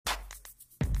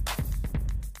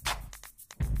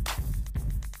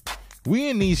We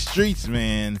in these streets,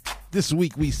 man. This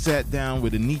week we sat down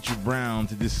with Anitra Brown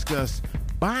to discuss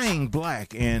buying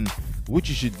black and what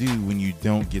you should do when you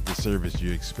don't get the service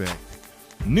you expect.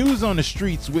 News on the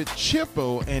streets with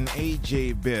Chippo and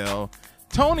AJ Bell.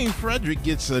 Tony Frederick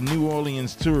gets a New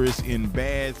Orleans tourist in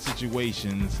bad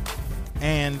situations.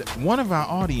 And one of our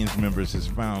audience members has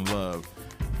found love.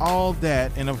 All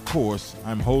that, and of course,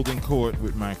 I'm holding court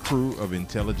with my crew of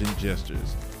intelligent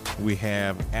jesters. We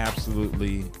have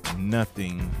absolutely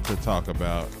nothing to talk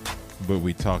about, but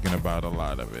we're talking about a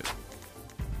lot of it.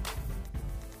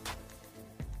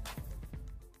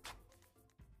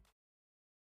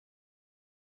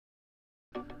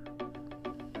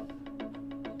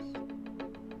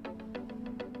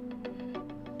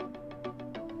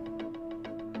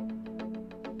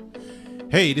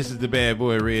 Hey, this is the bad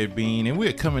boy Red Bean, and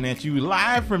we're coming at you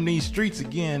live from these streets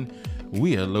again.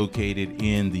 We are located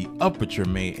in the Upper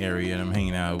Treme area, and I'm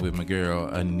hanging out with my girl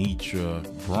Anitra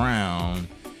Brown.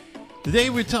 Today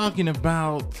we're talking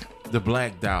about the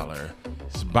black dollar.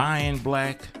 It's buying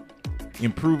black,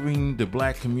 improving the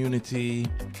black community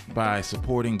by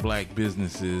supporting black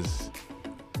businesses.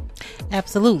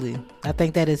 Absolutely. I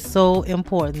think that is so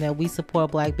important that we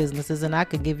support black businesses, and I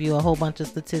could give you a whole bunch of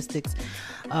statistics,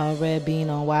 Red Bean,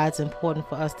 on why it's important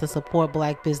for us to support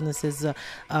black businesses.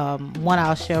 One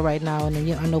I'll share right now, and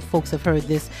I know folks have heard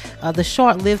this, the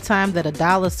short-lived time that a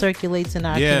dollar circulates in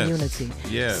our community.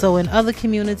 Yes. So in other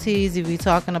communities, if you're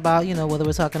talking about, whether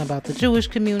we're talking about the Jewish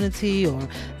community or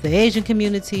the Asian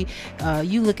community,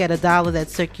 you look at a dollar that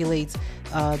circulates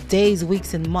days,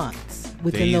 weeks, and months.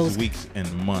 Within those weeks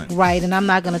and months, right? And I'm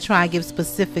not going to try and give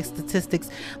specific statistics,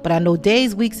 but I know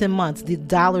days, weeks, and months the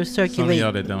dollar circulates. Some of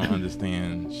y'all that don't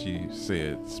understand, she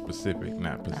said specific,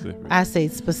 not Pacific. I say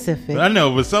specific. But I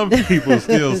know, but some people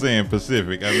still saying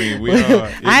Pacific. I mean, we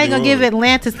are. I ain't gonna give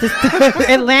Atlantic statistics.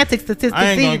 I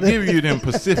ain't either. gonna give you them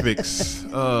Pacifics.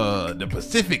 The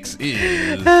Pacifics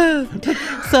is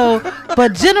so,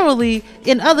 but generally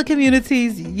in other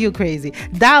communities, you're crazy.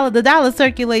 The dollar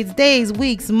circulates days,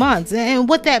 weeks, months. And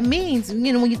what that means,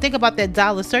 when you think about that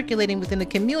dollar circulating within the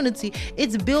community,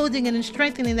 it's building and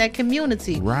strengthening that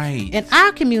community. Right. In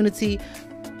our community,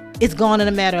 it's gone in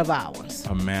a matter of hours.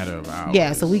 A matter of hours.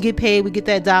 Yeah, so we get paid, we get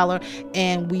that dollar,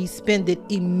 and we spend it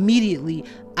immediately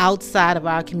outside of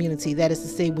our community. That is to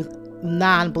say, with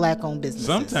non-black owned businesses.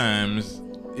 Sometimes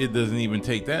it doesn't even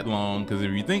take that long, because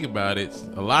if you think about it,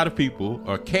 a lot of people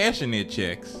are cashing their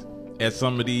checks at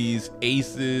some of these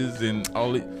Aces and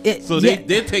all it. So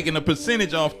they're taking a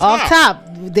percentage off top. Off top,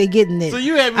 they getting it. So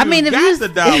you haven't even got the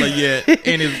dollar yet,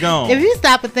 and it's gone. If you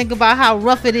stop and think about how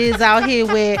rough it is out here,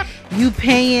 where you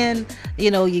paying,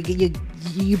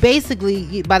 you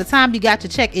basically, by the time you got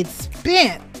your check, it's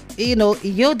spent.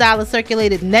 Your dollar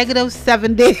circulated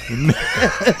 -7 days.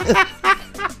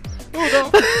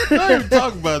 Don't even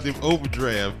talk about them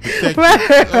overdraft.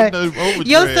 Right.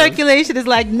 Your circulation is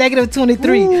like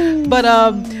 -23. Ooh.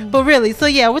 But really, so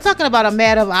yeah, we're talking about a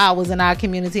matter of hours in our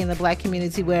community, in the black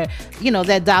community, where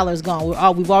that dollar's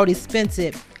gone. We've already spent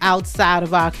it outside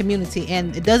of our community.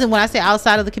 And it doesn't, when I say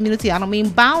outside of the community, I don't mean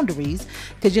boundaries,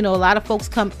 because a lot of folks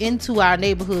come into our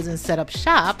neighborhoods and set up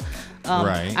shop.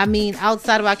 Right. I mean,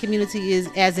 outside of our community is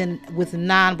as in with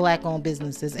non-black owned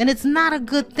businesses. And it's not a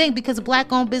good thing, because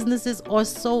black owned businesses are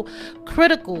so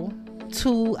critical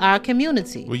to our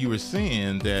community. Well, you were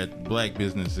saying that black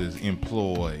businesses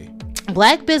employ.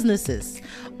 Black businesses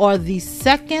are the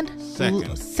second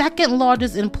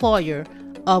largest employer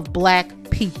of black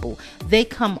people. They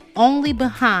come only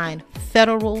behind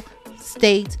federal,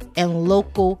 state, and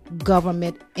local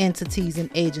government entities and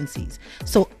agencies.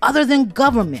 So other than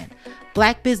government,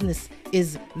 black business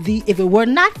is if it were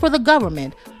not for the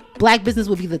government, black business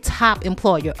would be the top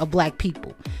employer of black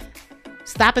people.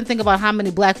 Stop and think about how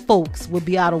many black folks would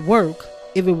be out of work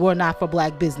if it were not for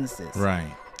black businesses. Right.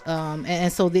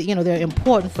 And so they're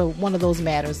important for one of those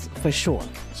matters for sure.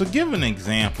 So give an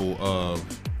example of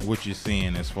what you're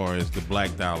seeing as far as the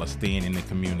black dollar staying in the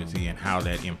community and how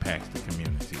that impacts the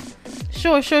community.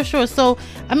 Sure. So,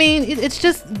 I mean, it's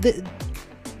just the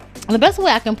best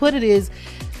way I can put it is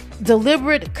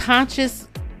deliberate, conscious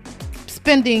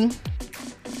spending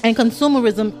and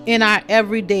consumerism in our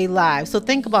everyday lives. So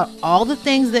think about all the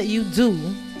things that you do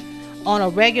on a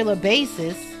regular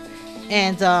basis,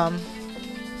 and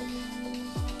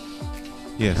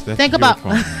yes, that's think your about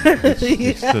phone.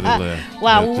 It's to the left.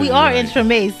 Wow, we are in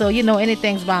Treme, so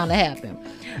anything's bound to happen.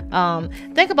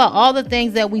 Think about all the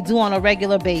things that we do on a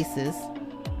regular basis.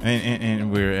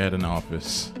 And we're at an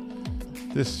office.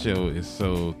 This show is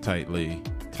so tightly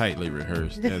tightly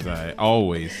rehearsed, as I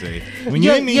always say. When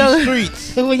you're in these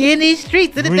streets. When you're in these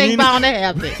streets, anything bound to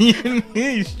happen. You're in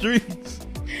these streets.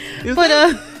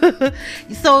 But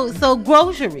so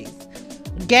groceries,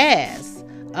 gas,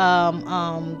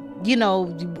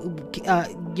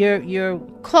 your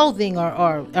clothing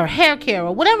or hair care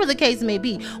or whatever the case may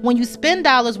be. When you spend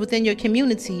dollars within your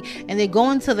community and they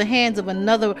go into the hands of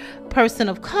another person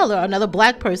of color, another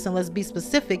black person, let's be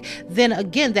specific, then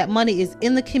again that money is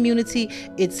in the community.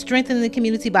 It's strengthening the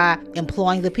community by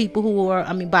employing the people who are,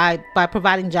 by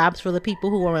providing jobs for the people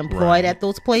who are employed at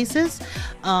those places,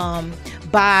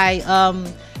 by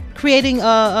creating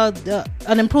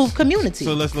an improved community.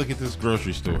 So let's look at this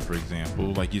grocery store, for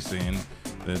example. Like you're saying,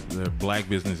 the black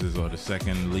businesses are the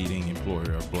second leading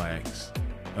employer of blacks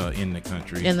in the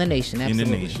country, in the nation,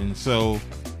 absolutely. In the nation. So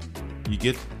you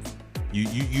get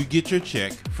you get your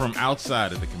check from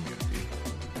outside of the community.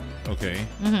 Okay.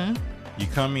 Mm-hmm. You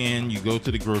come in, you go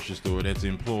to the grocery store that's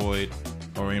employed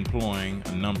or employing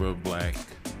a number of black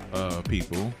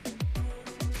people.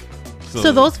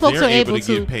 So those folks are able to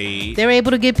get paid. They're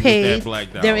able to get paid.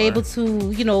 They're able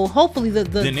to, hopefully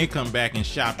then they come back and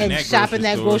shop in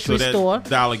that grocery store. That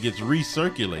dollar gets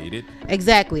recirculated.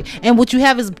 Exactly. And what you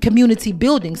have is community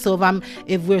building. So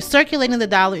if we're circulating the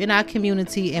dollar in our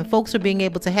community and folks are being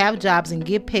able to have jobs and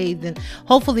get paid, then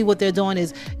hopefully what they're doing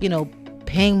is,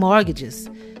 paying mortgages,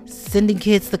 sending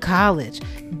kids to college,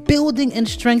 building and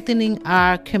strengthening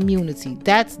our community.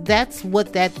 That's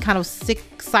what that kind of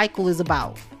sick cycle is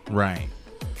about. Right.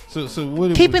 So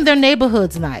what keeping their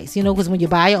neighborhoods nice, because when you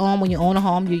buy your own, when you own a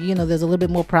home, there's a little bit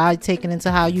more pride taken into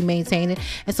how you maintain it,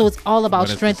 and so it's all about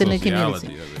strengthening the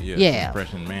community. Yeah.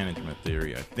 Impression management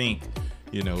theory. I think,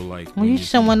 like when you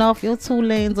showing off your 2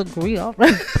 lanes degree, all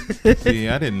right. See,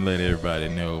 I didn't let everybody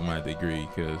know my degree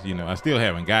because I still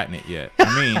haven't gotten it yet.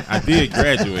 I did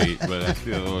graduate, but I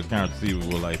still owe accounts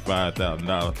receivable like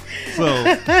 $5,000. So.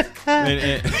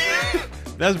 And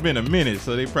that's been a minute,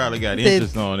 so they probably got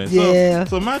interest on it. Yeah.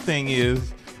 So my thing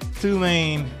is,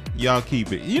 Tulane, y'all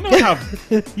keep it. You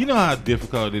know how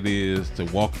difficult it is to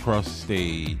walk across the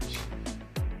stage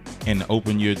and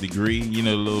open your degree.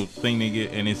 The little thing they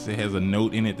get, and it has a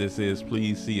note in it that says,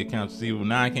 "Please see accounts receivable."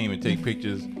 Now I can't even take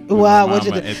pictures. Wow, what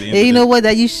you do? What?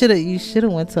 That you should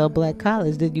have went to a black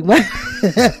college, didn't you? I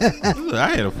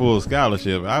had a full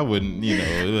scholarship. I wouldn't,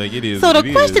 like it is. So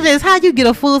the question is, how you get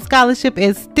a full scholarship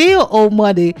and still owe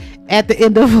money at the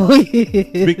end of 4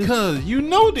 years? Because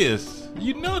this.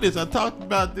 I talked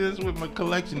about this with my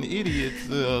collection of idiots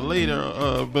later,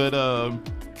 but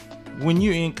when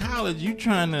you're in college, you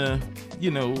trying to,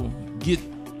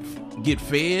 get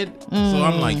fed. So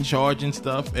I'm like charging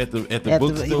stuff at the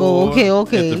bookstore.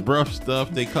 Okay. At the brush stuff,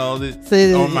 they called it,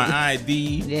 on my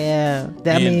ID. Yeah.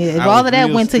 If all of that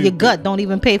went to your gut, don't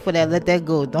even pay for that. Let that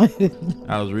go.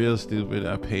 I was real stupid.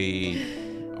 I paid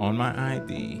on my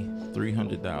ID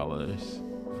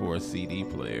 $300 for a CD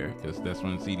player because that's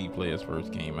when CD players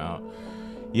first came out.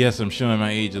 Yes, I'm showing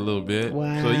my age a little bit.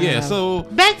 Wow. So yeah,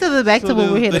 back to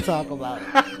what we're here to talk about,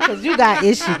 because you got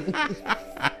issues.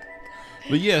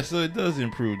 But yeah, so it does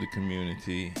improve the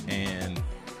community, and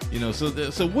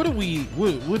so what are we?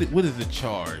 What is the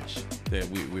charge that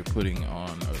we're putting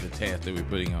on, or the task that we're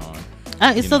putting on?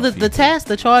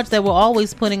 The charge that we're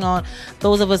always putting on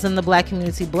those of us in the black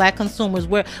community, black consumers,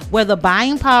 where the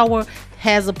buying power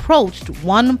has approached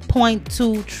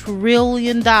 $1.2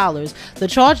 trillion. The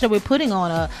charge that we're putting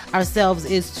on ourselves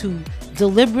is to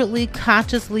deliberately,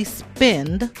 consciously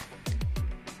spend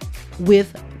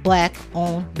with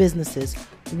black-owned businesses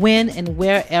when and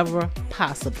wherever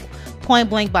possible. Point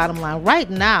blank, bottom line.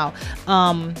 Right now,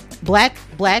 black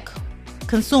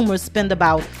consumers spend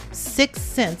about 6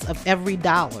 cents of every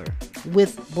dollar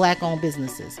with black-owned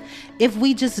businesses. If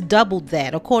we just doubled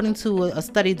that, according to a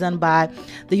study done by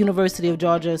the University of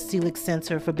Georgia Selig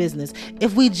Center for Business,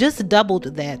 if we just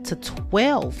doubled that to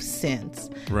 12 cents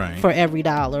for every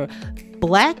dollar,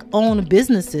 black-owned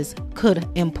businesses could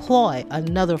employ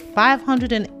another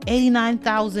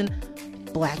 589,000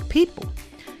 black people.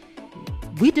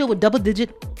 We deal with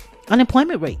double-digit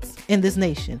unemployment rates in this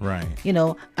nation. Right. I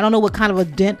don't know what kind of a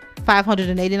dent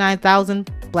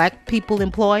 589,000 black people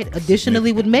employed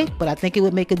additionally would make, but I think it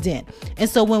would make a dent. And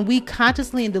so when we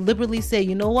consciously and deliberately say,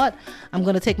 you know what, I'm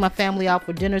going to take my family out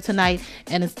for dinner tonight,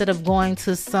 and instead of going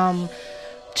to some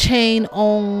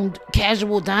chain-owned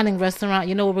casual dining restaurant,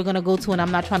 what we're going to go to, and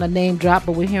I'm not trying to name drop,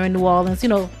 but we're here in New Orleans, we're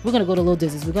going to go to Little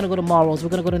Dizzy's, we're going to go to Morrow's, we're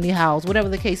going to go to Nihau's, whatever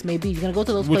the case may be. You're going to go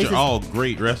to those places. Which are all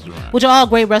great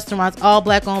restaurants. All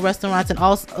black-owned restaurants, and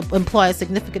all employ a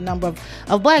significant number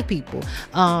of black people.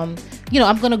 I'm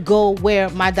going to go where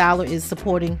my dollar is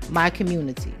supporting my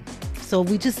community. So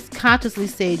we just consciously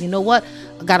said, you know what,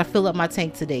 I gotta fill up my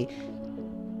tank today.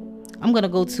 I'm gonna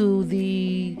go to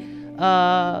the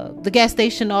gas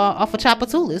station off of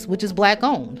Chapatulas, which is black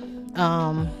owned.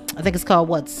 I think it's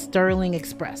called Sterling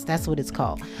Express. That's what it's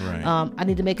called. Right. I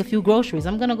need to make a few groceries.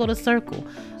 I'm gonna go to Circle.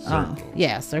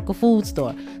 Circle Food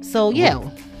Store. So yeah.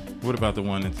 What about the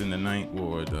one that's in the Ninth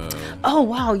Ward? Oh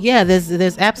wow, yeah.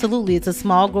 There's absolutely. It's a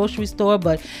small grocery store,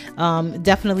 but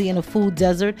definitely in a food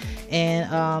desert.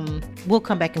 And we'll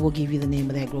come back and we'll give you the name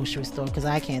of that grocery store because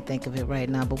I can't think of it right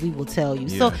now. But we will tell you.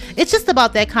 Yeah. So it's just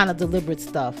about that kind of deliberate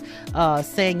stuff.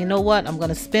 Saying, you know what, I'm going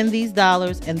to spend these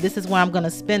dollars, and this is where I'm going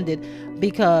to spend it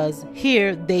because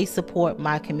here they support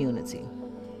my community.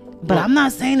 But I'm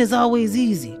not saying it's always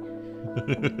easy.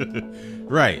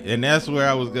 Right, and that's where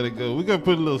I was gonna go. We're gonna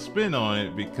put a little spin on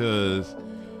it because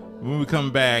when we come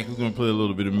back, we're gonna play a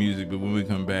little bit of music. But when we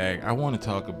come back, I want to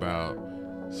talk about.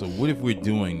 So, what if we're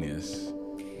doing this?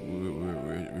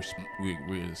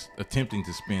 We're attempting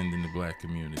to spend in the black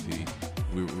community.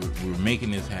 We're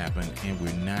making this happen, and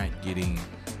we're not getting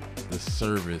the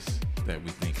service that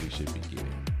we think we should be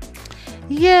getting.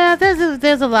 Yeah,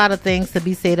 there's a lot of things to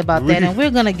be said about that, and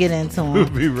we're gonna get into them. We'll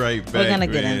be right back. We're gonna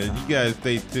get into them. You guys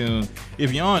stay tuned.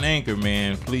 If you're on Anchor,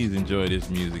 man, please enjoy this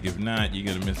music. If not, you're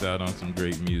gonna miss out on some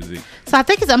great music. So I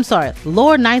think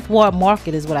Lower Ninth Ward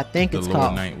Market is what I think it's called. The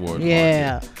Lower Ninth Ward Market.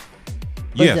 Yeah.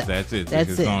 Yes, that's it.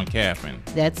 It's on Caffin.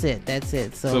 That's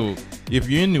it. So if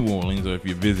you're in New Orleans or if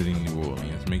you're visiting New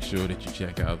Orleans, make sure that you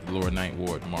check out the Lower Ninth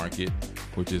Ward Market,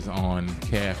 which is on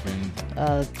Caffin,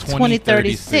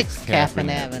 2036 Caffin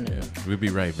Avenue. Yeah. We'll be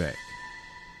right back.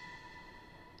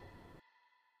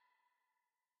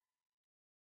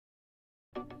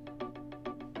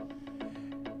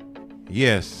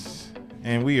 Yes,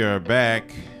 and we are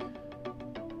back.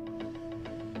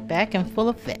 Back in full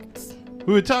effect.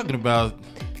 We were talking about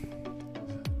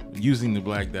using the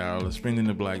black dollar, spending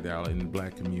the black dollar in the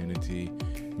black community,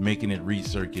 making it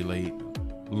recirculate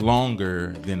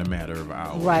longer than a matter of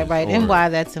hours. Right, and why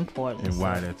that's important.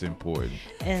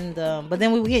 And but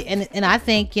then we and I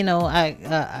think, you know,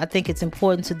 I think it's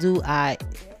important to do.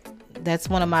 That's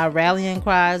one of my rallying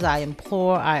cries. I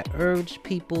urge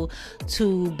people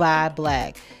to buy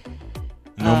black.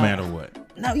 No matter what.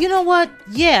 No, you know what?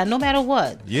 Yeah, no matter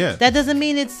what. Yeah. That doesn't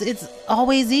mean it's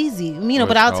always easy, you know.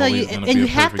 But I'll tell you, and you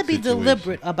have to be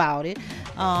deliberate about it.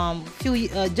 About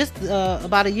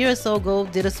a year or so ago,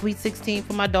 did a Sweet 16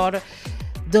 for my daughter.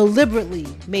 Deliberately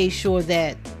made sure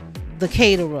that the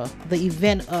caterer, the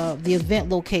event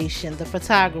location, the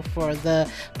photographer, the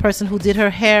person who did her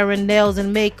hair and nails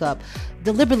and makeup,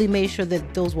 deliberately made sure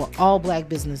that those were all black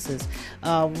businesses.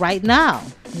 Right now,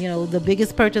 you know, the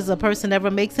biggest purchase a person ever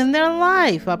makes in their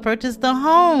life. I purchased a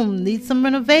home, needs some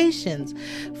renovations,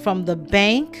 from the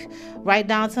bank right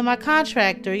down to my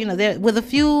contractor. You know, there with a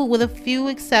few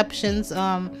exceptions.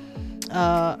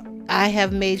 I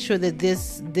have made sure that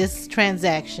this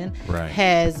transaction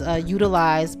has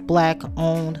utilized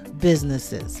black-owned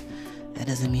businesses. That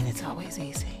doesn't mean it's always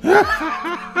easy.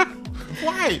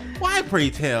 Why, pray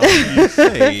tell, you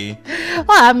say?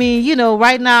 Well, I mean, you know,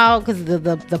 right now, because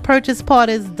the purchase part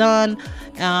is done,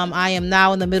 I am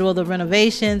now in the middle of the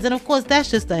renovations. And, of course,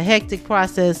 that's just a hectic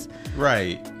process.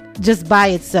 Right. Just by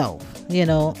itself, you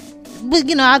know. But,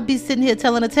 you know, I'd be sitting here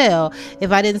telling a tale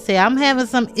if I didn't say I'm having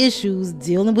some issues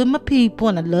dealing with my people,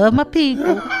 and I love my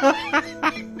people.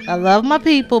 I love my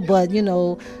people, but, you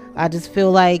know, I just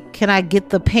feel like, can I get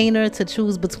the painter to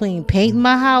choose between painting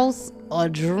my house or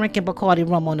drinking Bacardi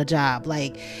rum on the job?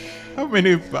 Like, how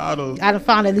many bottles? I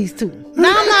found at least 2.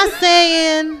 Now, I'm not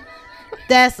saying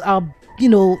that's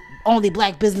only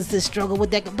black businesses struggle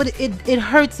with that, but it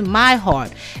hurts my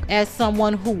heart as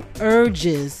someone who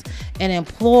urges and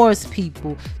implores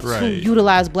people to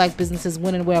utilize black businesses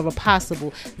when and wherever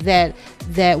possible, that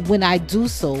when I do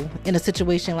so in a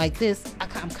situation like this,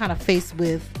 I'm kind of faced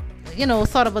with, you know,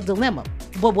 sort of a dilemma.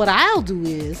 But what I'll do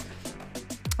is,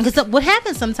 because what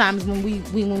happens sometimes when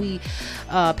we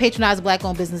patronize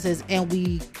black-owned businesses and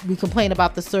we complain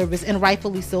about the service, and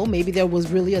rightfully so, maybe there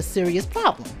was really a serious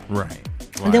problem. Right.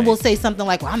 And then we'll say something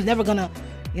like, well, I'm never going to,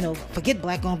 you know, forget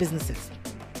black-owned businesses.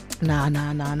 Nah.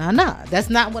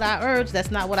 That's not what I urge. That's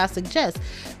not what I suggest.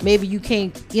 Maybe you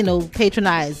can't, you know,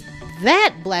 patronize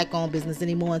that black-owned business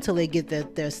anymore until they get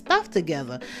their stuff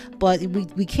together. But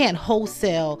we can't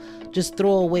wholesale just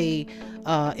throw away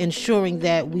ensuring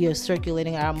that we are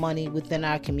circulating our money within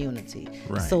our community.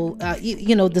 Right. So,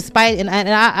 you know, despite, and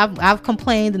I've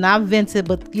complained and I've vented,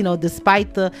 but, you know,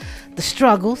 despite the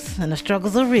struggles, and the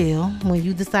struggles are real, when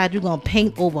you decide you're going to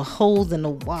paint over holes in the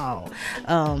wall.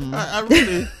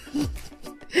 I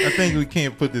think we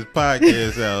can't put this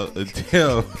podcast out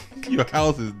until Your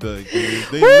house is done.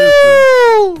 They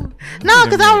Woo! No,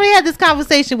 because I already had this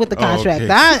conversation with the contractor.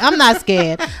 Okay. I'm not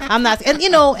scared. I'm not, and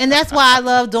and that's why I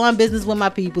love doing business with my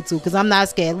people too, because I'm not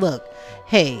scared. Look,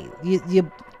 hey,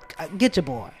 you get your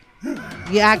boy.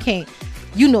 Yeah, I can't.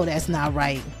 You know that's not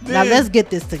right. Now let's get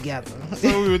this together.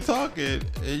 So we were talking,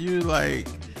 and you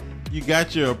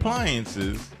got your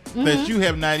appliances that you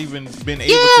have not even been able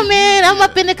to Yeah, man, I'm yet.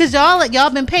 up in it because y'all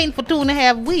been paying for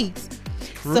 2.5 weeks.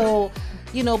 So,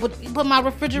 but my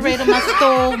refrigerator, my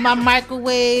stove, my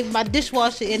microwave, my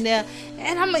dishwasher in there,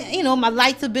 and my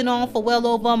lights have been on for well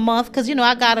over a month because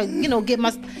I gotta get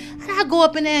my. I go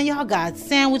up in there and y'all got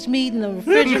sandwich meat in the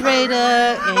refrigerator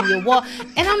and your wall,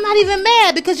 and I'm not even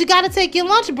mad because you gotta take your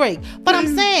lunch break. But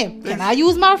I'm saying, can I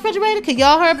use my refrigerator? Can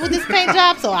y'all help with this paint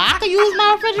job so I can use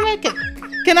my refrigerator?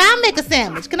 Can I make a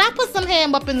sandwich? Can I put some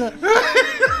ham up in the,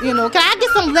 can I get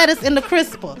some lettuce in the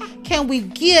crisper? Can we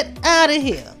get out of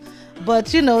here? But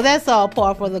that's all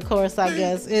par for the course, I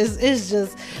guess. It's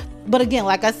just, but again,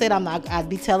 like I said, I'd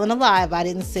be telling a lie if I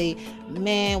didn't say,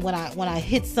 man, when I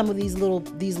hit some of these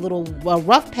little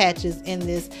rough patches in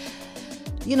this,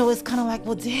 it's kind of like,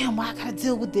 well, damn, why I gotta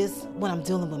deal with this when I'm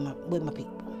dealing with my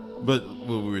people. But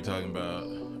what we were talking about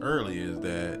earlier is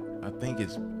that I think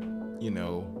it's,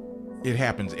 it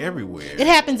happens everywhere. It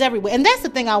happens everywhere. And that's the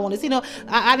thing I want to see. And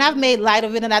I've made light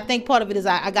of it, and I think part of it is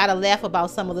I got to laugh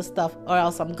about some of the stuff or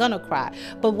else I'm going to cry.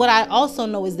 But what I also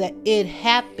know is that it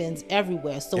happens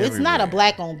everywhere. So It's not a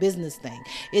black-owned business thing.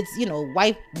 It's,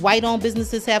 white-owned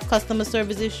businesses have customer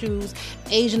service issues.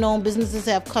 Asian-owned businesses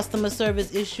have customer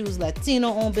service issues.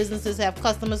 Latino-owned businesses have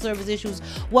customer service issues.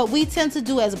 What we tend to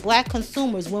do as black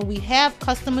consumers, when we have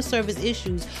customer service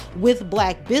issues with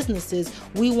black businesses,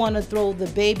 we want to throw the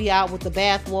baby out with the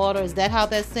bathwater. Is that how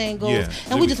that saying goes? Yeah.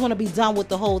 And we just want to be done with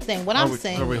the whole thing. What I'm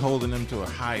saying, are we holding them to a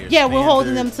higher yeah, standard? we're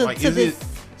holding them to this.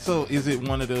 So is it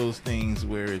one of those things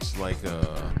where it's like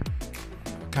a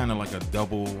kind of like a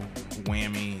double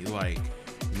whammy? Like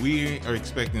we are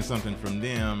expecting something from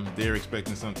them, they're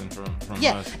expecting something from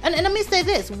us. And let me say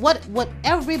this: what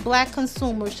every black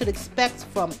consumer should expect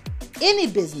from any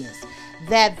business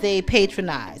that they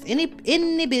patronize, any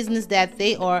business that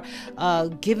they are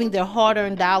giving their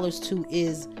hard-earned dollars to,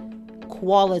 is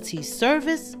quality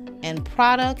service and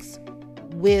products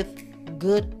with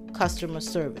good customer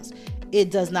service.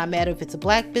 It does not matter if it's a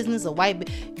black business, a white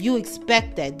business. You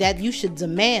expect that you should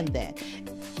demand that.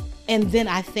 And then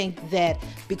I think that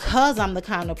because I'm the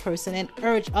kind of person, and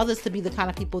urge others to be the kind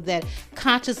of people that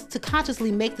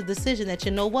consciously make the decision that,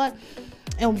 you know what,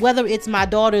 and whether it's my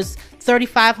daughter's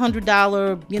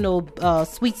 $3,500,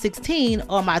 Sweet 16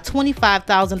 or my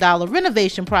 $25,000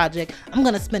 renovation project, I'm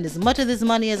going to spend as much of this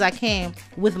money as I can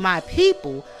with my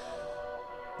people.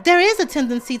 There is a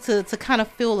tendency to kind of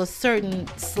feel a certain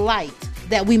slight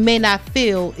that we may not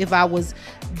feel if I was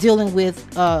dealing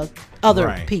with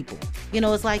other people.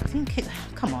 It's like,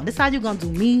 come on, this how you going to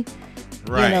do me?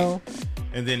 Right.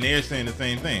 And then they're saying the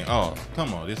same thing. Oh,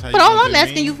 come on, this how you. But all I'm do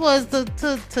asking me? you for is to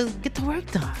get the work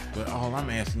done. But all I'm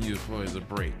asking you for is a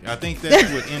break. I think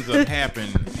that's what ends up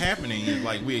happening is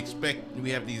like we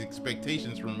have these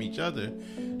expectations from each other.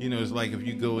 It's like if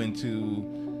you go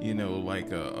into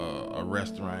like a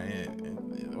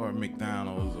restaurant or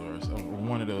McDonald's or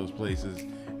one of those places,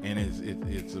 and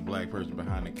it's a black person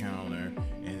behind the counter,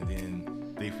 and then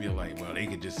they feel like, well, they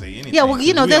could just say anything. Yeah, well,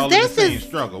 there's all in the same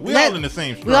struggle. We're all in the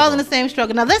same struggle. We're all in the same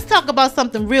struggle. Now, let's talk about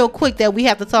something real quick that we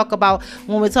have to talk about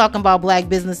when we're talking about black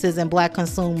businesses and black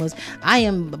consumers. I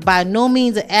am by no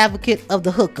means an advocate of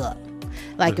the hookup.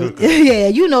 Like, yeah,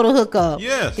 you know the hookup.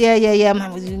 Yes. Yeah.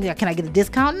 Can I get a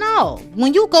discount? No.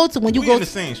 When you go in the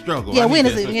same struggle. Yeah, we're in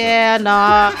the same. Yeah,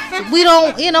 nah. We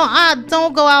don't. I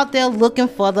don't go out there looking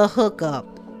for the hookup.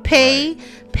 Pay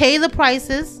the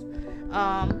prices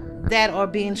that are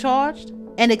being charged,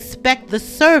 and expect the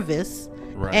service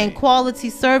and quality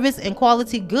service and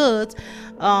quality goods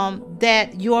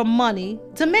that your money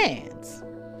demands.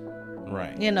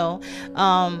 Right. And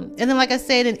then like I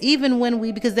said, and even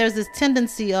when because there's this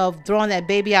tendency of throwing that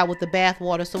baby out with the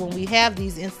bathwater. So when we have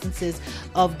these instances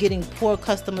of getting poor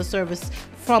customer service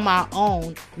from our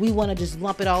own, we want to just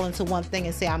lump it all into one thing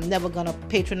and say, I'm never going to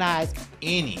patronize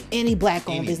any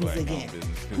black-owned business again.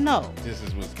 No. This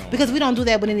is what's going on. Because we don't do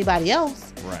that with anybody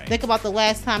else. Right. Think about the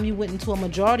last time you went into a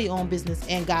majority-owned business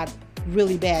and got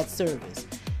really bad service.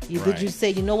 Did you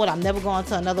say, you know what, I'm never going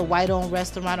to another white-owned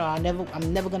restaurant, or I'm never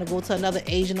going to go to another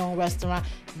Asian-owned restaurant?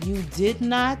 You did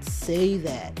not say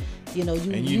that.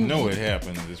 It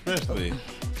happens,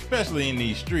 especially in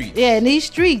these streets. Yeah, in these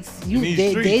streets,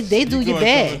 they do you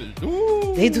bad.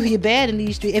 They do you bad in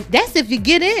these streets. If you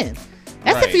get in.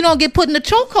 That's if you don't get put in the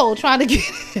chokehold trying to get.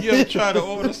 You ever try to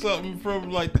order something from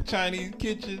like the Chinese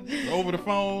kitchen over the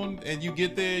phone, and you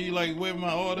get there, you like, where's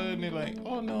my order? And they're like,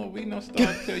 oh no, we don't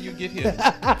start till you get here.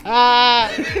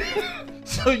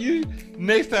 So you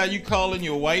next time you call in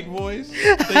your white voice,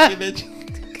 thinking that you...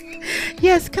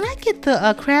 Yes, can I get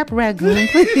the crab ragoon,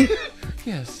 please?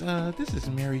 Yes, this is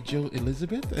Mary Jo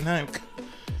Elizabeth, and I'm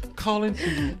calling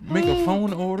to make a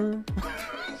phone order.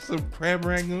 Some crab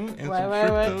ragoon and some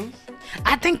Fritos.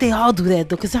 I think they all do that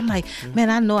though, cause I'm like,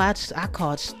 man, I know I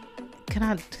called. Can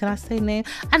I say name?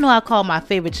 I know I called my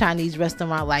favorite Chinese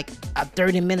restaurant like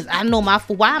 30 minutes. I know my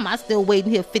food. Why am I still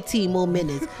waiting here 15 more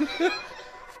minutes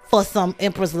for some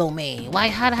Empress Lo Mein? Why?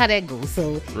 How that go?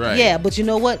 So yeah, but you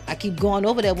know what? I keep going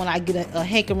over there when I get a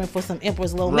hankering for some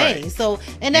Empress Lo Mein. Right. So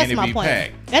that's my point.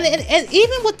 And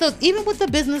even with the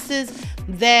businesses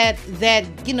that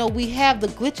we have the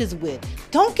glitches with,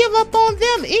 don't give up on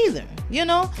them either.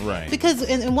 Right? Because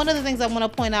and one of the things I want to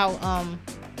point out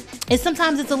is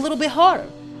sometimes it's a little bit harder.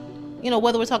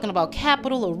 Whether we're talking about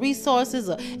capital or resources,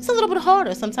 it's a little bit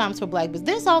harder sometimes for black business.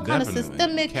 There's all kind of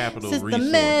systematic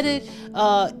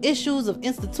issues of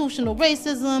institutional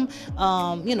racism,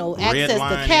 access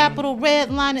to capital,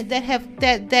 redlining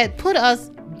that put us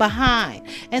behind.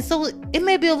 And so it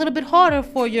may be a little bit harder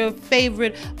for your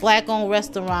favorite black-owned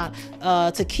restaurant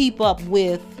to keep up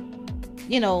with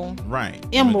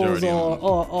Emeralds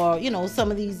or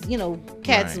some of these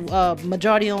cats,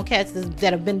 majority-owned cats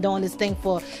that have been doing this thing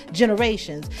for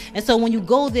generations. And so when you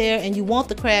go there and you want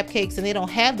the crab cakes and they don't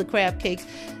have the crab cakes,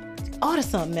 order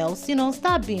something else.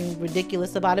 Stop being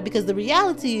ridiculous about it, because the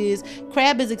reality is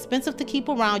crab is expensive to keep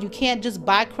around. You can't just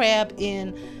buy crab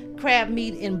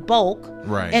meat in bulk.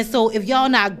 Right. And so if y'all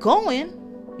not going,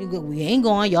 we ain't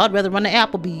going. Y'all'd rather run to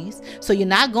Applebee's, so you're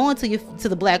not going to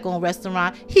the black-owned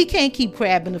restaurant. He can't keep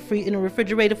crab in the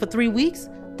refrigerator for 3 weeks,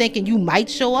 thinking you might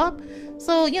show up.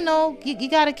 So you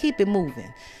got to keep it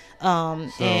moving,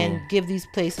 and give these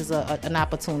places an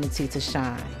opportunity to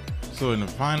shine. So in the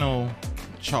final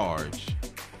charge,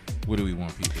 what do we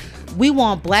want people to do? We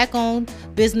want black-owned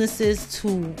businesses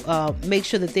to make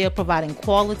sure that they are providing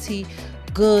quality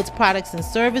goods, products, and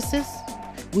services.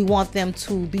 We want them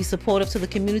to be supportive to the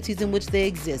communities in which they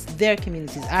exist, their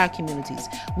communities, our communities.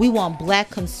 We want black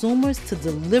consumers to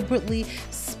deliberately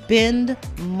spend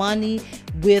money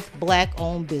with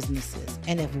black-owned businesses.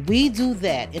 And if we do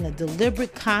that in a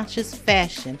deliberate, conscious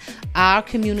fashion, our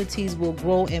communities will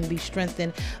grow and be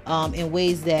strengthened in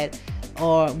ways that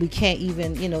we can't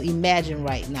even, imagine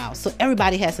right now. So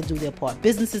everybody has to do their part.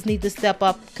 Businesses need to step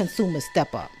up, consumers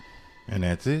step up. And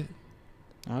that's it.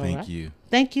 Thank you.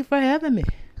 Thank you for having me.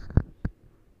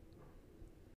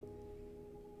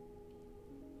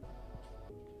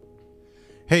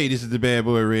 Hey, this is the bad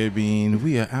boy Red Bean.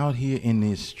 We are out here in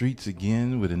the streets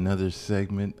again with another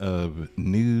segment of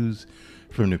news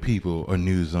from the people, or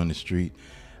news on the street.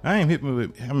 I'm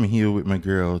here with my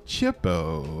girl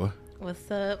Chippo.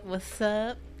 What's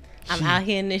up? I'm out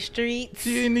here in the streets.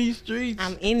 She in these streets.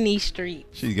 I'm in these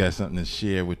streets. She's got something to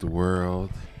share with the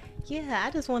world. Yeah,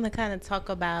 I just want to kind of talk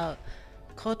about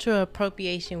cultural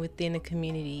appropriation within the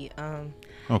community.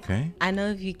 Okay. I know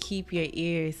if you keep your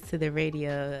ears to the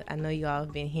radio, I know you all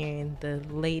have been hearing the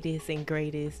latest and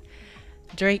greatest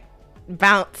Drake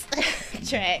bounce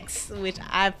tracks, which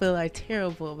I feel are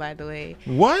terrible, by the way.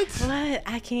 What?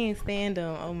 I can't stand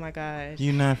them. Oh my gosh.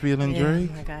 You not feeling Drake?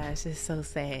 Oh my gosh, it's so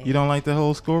sad. You don't like the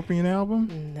whole Scorpion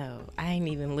album? No, I ain't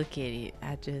even look at it.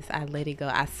 I let it go.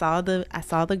 I saw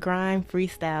the grime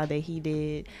freestyle that he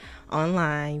did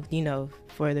online,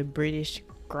 for the British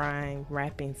grime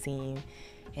rapping scene,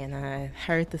 and I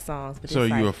heard the songs. But so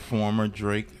you a former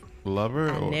Drake lover?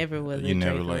 I never was. You a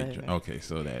never Drake liked lover. Okay,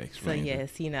 so that explains. So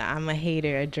yes, I'm a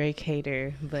hater, a Drake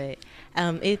hater, but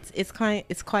it's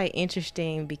quite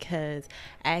interesting because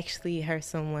I actually heard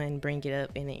someone bring it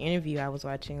up in an interview I was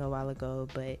watching a while ago.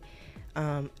 But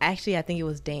actually, I think it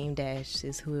was Dame Dash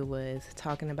is who it was,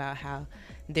 talking about how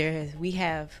we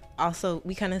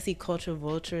kind of see cultural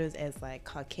vultures as like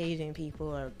Caucasian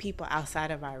people or people outside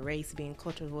of our race being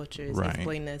cultural vultures, right,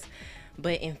 exploiting us.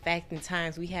 But in fact, in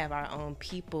times we have our own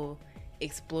people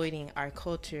exploiting our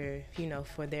culture,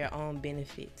 for their own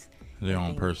benefits, their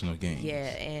own personal gains. Yeah,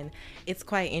 and it's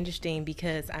quite interesting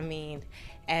because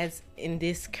as in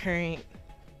this current,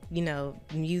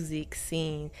 music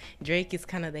scene, Drake is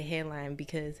kind of the headline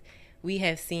because we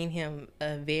have seen him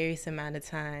a various amount of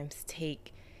times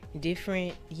take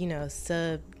different,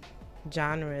 sub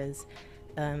genres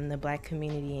in the black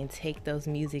community and take those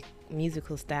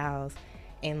musical styles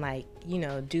and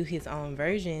do his own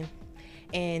version.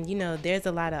 And there's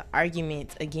a lot of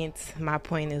arguments against my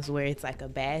point is where it's like a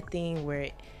bad thing, where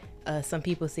some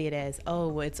people see it as, oh,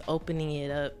 well, it's opening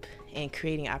it up and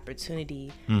creating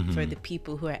opportunity for the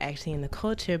people who are actually in the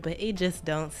culture, but it just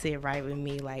don't sit right with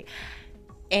me. Like,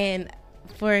 and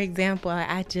for example,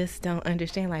 I just don't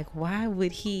understand, like, why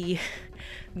would he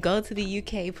go to the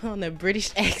UK, put on a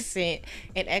British accent,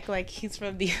 and act like he's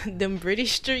from them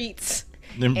British streets,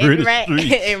 and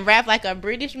rap like a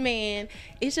British man?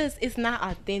 It's not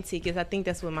authentic. I think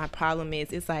that's what my problem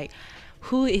is. It's like,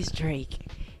 who is Drake?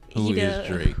 Who is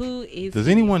Drake? Who is? Does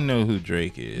anyone know who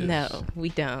Drake is? No, we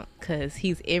don't, because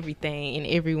he's everything and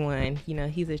everyone.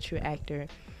 He's a true actor.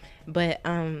 But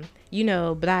and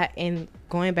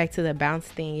going back to the bounce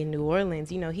thing in New Orleans,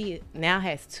 he now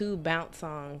has 2 bounce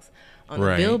songs on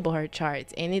the Billboard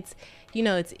charts, and it's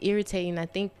irritating. I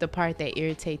think the part that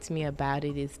irritates me about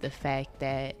it is the fact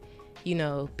that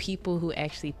people who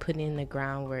actually put in the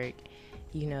groundwork,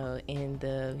 in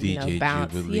the DJ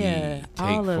bounce, Jubilee, Take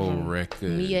all of Full them, Records,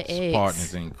 Mia X,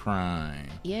 Partners in Crime.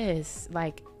 Yes,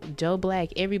 like Joe Black,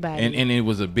 everybody, and it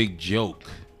was a big joke.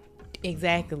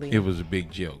 Exactly. It was a big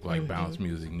joke. Like bounce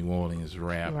music, New Orleans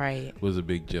rap was a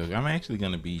big joke. I'm actually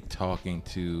going to be talking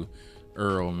to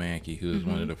Earl Mackey, who is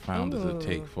one of the founders of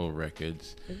Take Full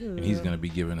Records. And he's going to be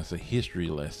giving us a history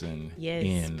lesson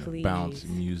in bounce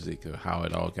music, of how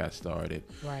it all got started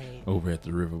over at the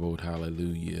Riverboat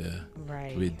Hallelujah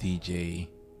with DJ.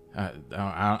 I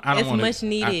don't want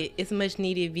to. It's much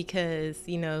needed because,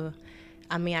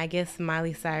 I guess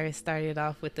Miley Cyrus started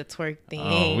off with the twerk thing.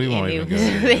 Oh, we won't even go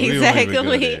there.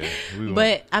 Exactly.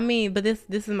 But this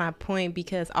is my point,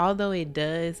 because although it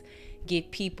does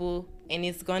get people, and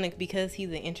it's going to, because he's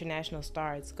an international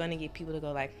star, it's going to get people to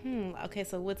go like, okay,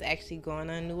 so what's actually going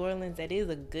on in New Orleans? That is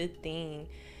a good thing.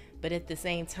 But at the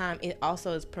same time, it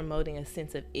also is promoting a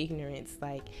sense of ignorance.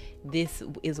 Like, this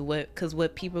is because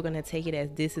what people are going to take it as,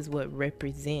 this is what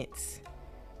represents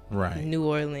New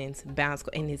Orleans bounce,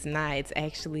 and it's not. It's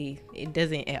actually, it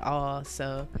doesn't at all.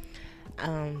 So,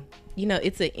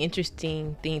 it's an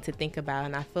interesting thing to think about,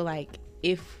 and I feel like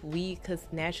because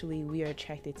naturally we are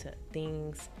attracted to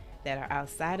things that are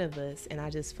outside of us, and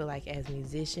I just feel like as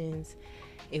musicians,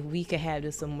 if we could have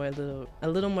just a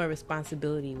little more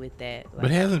responsibility with that. Like,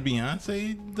 but hasn't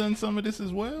Beyonce done some of this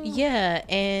as well? Yeah,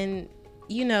 and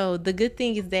the good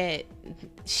thing is that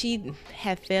she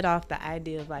had fed off the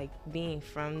idea of like being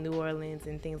from New Orleans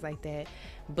and things like that.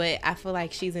 But I feel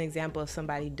like she's an example of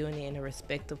somebody doing it in a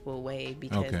respectable way,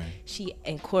 because she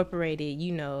incorporated,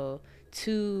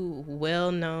 2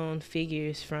 well-known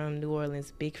figures from New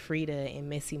Orleans, Big Frida and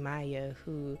Messy Maya,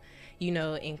 who,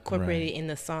 incorporated in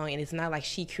the song. And it's not like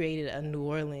she created a New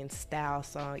Orleans style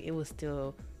song. It was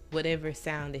still whatever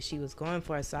sound that she was going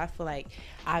for. So I feel like,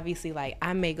 obviously, like,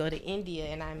 I may go to India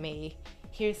and I may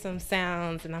hear some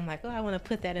sounds and I'm like, oh, I want to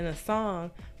put that in a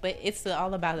song, but it's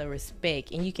all about the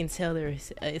respect, and you can tell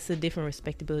it's a different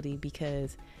respectability,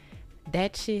 because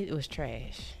that shit was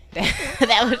trash.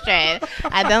 That was trash.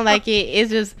 I don't like it. It's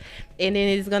just, and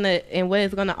then what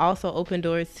it's gonna also open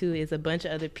doors to is a bunch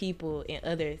of other people in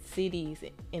other cities,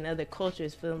 in other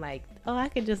cultures, feeling like, oh, I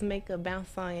could just make a bounce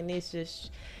song, and it's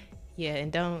just,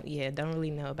 don't really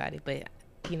know about it. But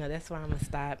that's where I'm gonna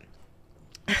stop.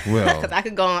 Well, because I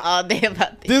could go on all day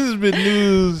about this. This has been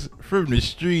News from the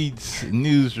Streets,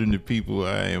 News from the People.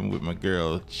 I am with my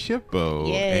girl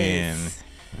Chippo and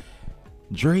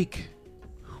Drake.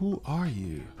 Who are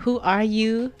you? Who are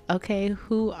you? Okay,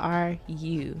 who are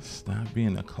you? Stop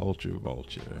being a culture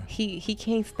vulture. He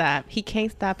can't stop. He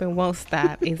can't stop and won't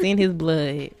stop. It's in his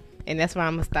blood, and that's why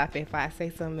I'm gonna stop if I say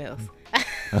something else.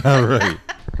 All right.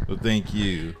 Well, thank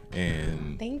you,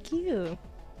 and thank you.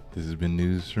 This has been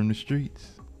News from the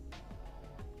Streets.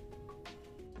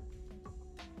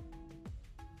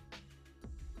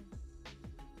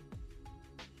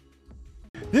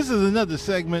 This is another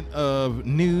segment of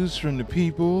News from the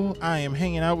People. I am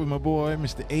hanging out with my boy,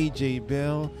 Mr. AJ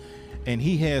Bell, and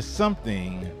he has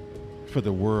something for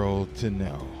the world to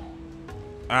know.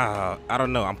 I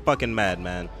don't know. I'm fucking mad,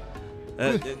 man.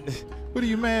 What are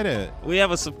you mad at? We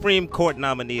have a Supreme Court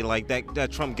nominee like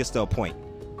that Trump gets to appoint.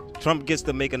 Trump gets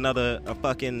to make we're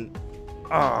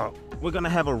going to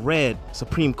have a red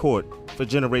Supreme Court for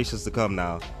generations to come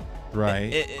now.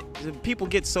 Right. People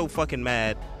get so fucking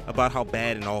mad about how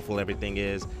bad and awful everything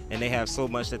is, and they have so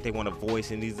much that they want to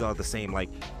voice, and these are the same like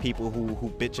people who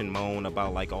bitch and moan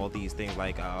about like all these things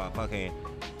like fucking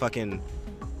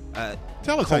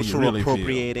tell us cultural how you really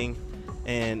appropriating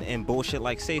and bullshit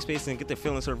like safe space and get their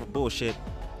feelings hurt for bullshit.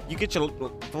 You get your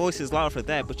voices louder for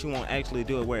that, but you won't actually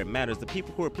do it where it matters. The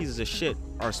people who are pieces of shit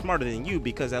are smarter than you,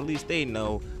 because at least they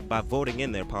know by voting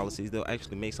in their policies, they'll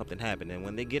actually make something happen. And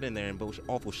when they get in there and vote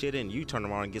awful shit in, you turn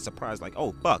around and get surprised like,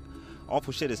 oh, fuck.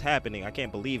 awful shit is happening. I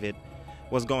can't believe it.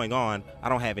 What's going on? I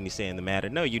don't have any say in the matter.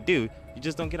 No, you do. You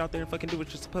just don't get out there and fucking do what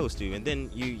you're supposed to. And then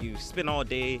you spend all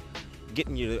day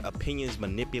getting your opinions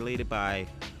manipulated by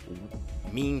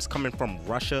memes coming from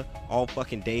Russia all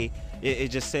fucking day. It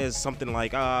just says something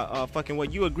like, fucking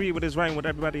what you agree with is right, what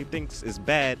everybody thinks is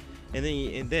bad. And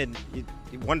then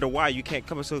you wonder why you can't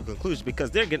come to a conclusion, because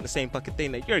they're getting the same fucking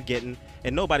thing that you're getting,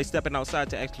 and nobody's stepping outside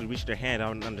to actually reach their hand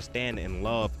out and understand and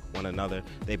love one another.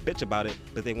 They bitch about it,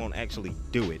 but they won't actually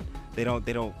do it. They don't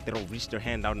reach their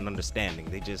hand out in understanding.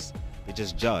 They just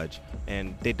judge,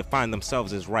 and they define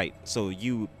themselves as right. So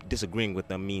you disagreeing with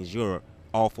them means you're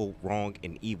awful, wrong,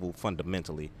 and evil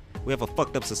fundamentally. We have a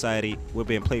fucked up society. We're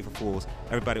being played for fools.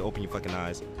 Everybody open your fucking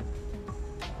eyes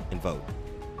and vote.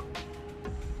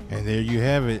 And there you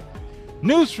have it.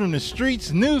 News from the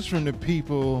streets, news from the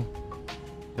people.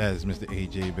 That is Mr.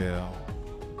 AJ Bell.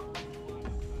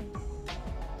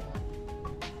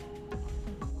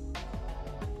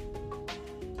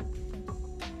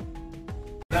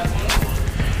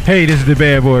 Hey, this is the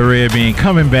bad boy Red Bean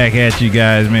coming back at you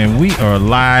guys, man. We are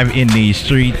live in these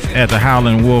streets at the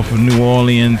Howlin' Wolf of New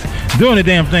Orleans, doing the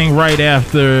damn thing right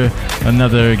after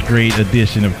another great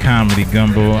edition of Comedy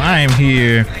Gumbo. I am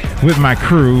here with my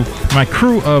crew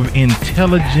of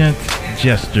intelligent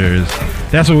jesters.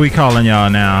 That's what we calling y'all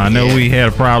now. I know we had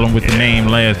a problem with the name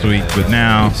last week, but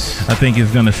now I think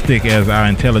it's gonna stick as our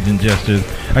intelligent jesters.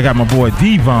 I got my boy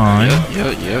Devon.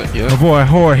 Yep. My boy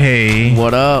Jorge.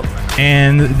 What up?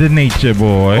 And the Nature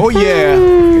Boy. Oh yeah.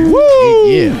 Woo!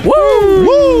 Yeah. Woo!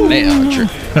 Woo! So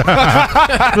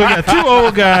we got two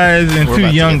old guys and two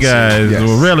young guys. Yes.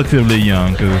 Well, relatively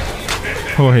young, because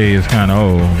Jorge is kind of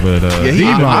old, but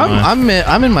I'm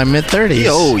in my mid 30s. He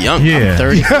old, young. Yeah. I'm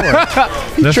 34.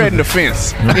 He's treading the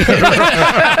fence.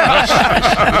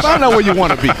 Find out where you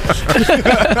want to be.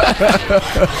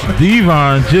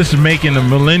 Devon just making the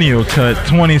millennial cut,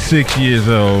 26 years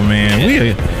old,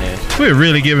 man. We're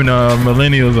really giving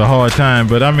millennials a hard time,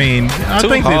 but I mean, I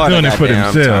think they're doing it for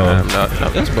themselves. No,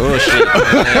 that's bullshit.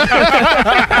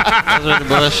 That's really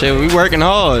bullshit. We working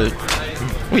hard.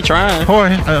 We trying.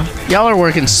 Y'all are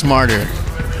working smarter.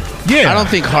 Yeah. I don't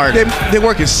think harder. They're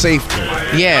working safer.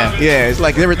 Yeah. Yeah, it's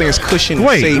like everything is cushioned.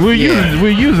 Wait, safe. we're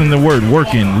using the word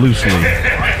working loosely.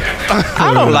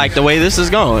 I don't like the way this is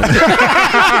going.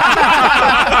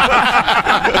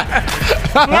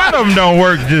 A lot of them don't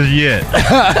work just yet.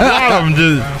 A lot of them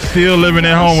just still living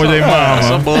at home with their mama.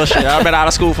 Some bullshit. I've been out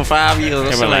of school for 5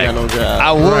 years. I got no job.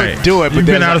 I would do it, but you've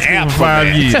been out of school for 5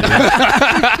 years.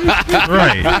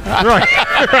 Right.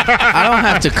 I don't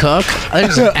have to cook.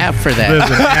 There's an app for that.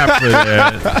 There's an app for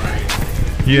that.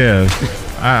 Yes.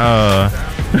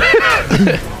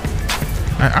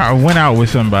 I went out with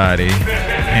somebody,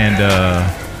 and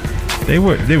they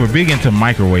were big into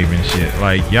microwaving shit.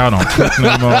 Like, y'all don't cook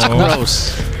no more.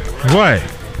 Gross. What?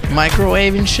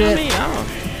 Microwaving shit?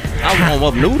 I warm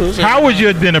up noodles. How was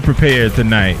your dinner prepared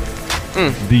tonight,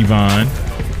 Devon?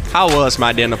 How was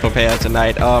my dinner prepared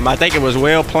tonight? I think it was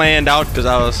well planned out, because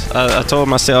I told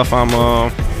myself I'm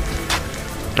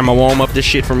gonna warm up this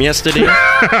shit from yesterday.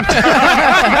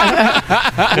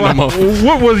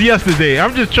 What was yesterday?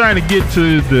 I'm just trying to get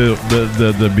to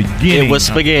the beginning. It was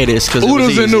spaghettis.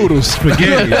 Oodles and noodles.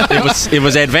 Spaghetti. It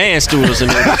was advanced oodles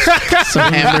and noodles.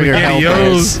 Some hamburger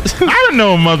helpers. I don't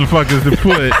know motherfuckers to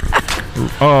put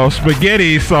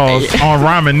spaghetti sauce on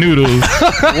ramen noodles.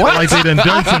 Like they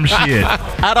done some shit.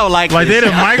 I don't like they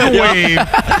done microwave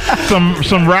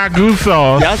some ragu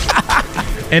sauce.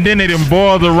 And then they done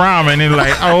boil the ramen and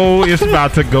like, oh, it's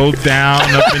about to go down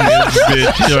up in this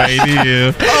bitch right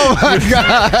here. Oh my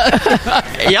god!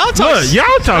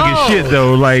 Y'all talking shit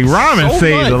though. Like ramen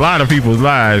saves a lot of people's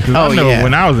lives. Cause I know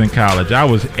when I was in college, I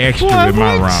was extra with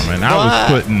my ramen.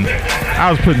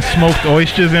 I was putting smoked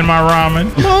oysters in my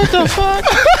ramen. What the fuck?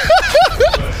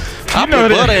 I put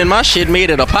butter in my shit, made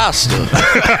it a pasta.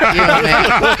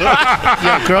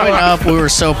 Growing up, we were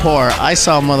so poor. I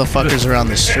saw motherfuckers around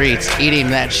the streets eating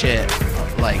that shit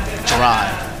like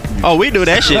dry. Oh, we do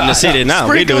that shit in the city now.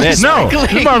 We do that. No,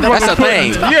 that's a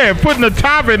thing. Yeah, putting the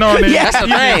topping on it. Yeah, that's a thing.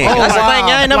 That's a thing.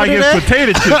 I ain't never do that. Like it's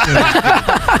potato chips.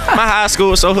 My high school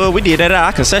was so hood, we did that at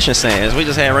our concession stands. We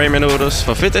just had ramen noodles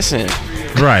for 50 cents.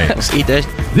 Right. Let's eat that.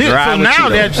 So now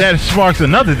that sparks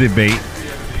another debate.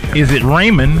 Is it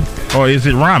ramen or is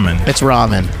it ramen? It's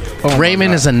ramen.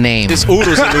 Ramen is a name. It's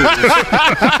oodles and noodles.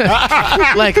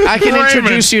 Like, I can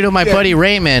introduce you to my buddy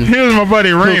Raymond. Here's my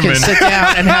buddy Raymond. Who can sit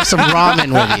down and have some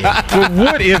ramen with you. But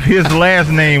what if his last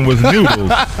name was Noodles?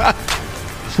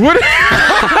 What?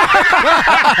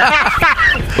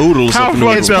 Oodles How of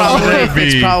fucked noodles. up would it be?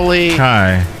 It's probably.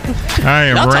 Hi, I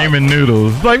am Raymond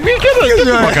Noodles. Like, man, get the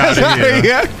fuck out of here.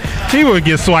 Yeah. He would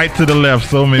get swiped to the left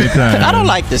so many times. I don't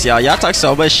like this, y'all. Y'all talk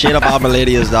so much shit about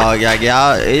millennials, dog.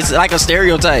 Y'all, it's like a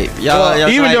stereotype. Y'all,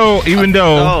 Even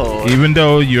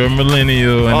though you're a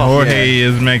millennial and Jorge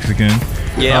is Mexican,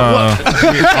 we all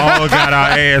got our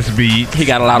ass beat. he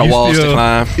got a lot of walls to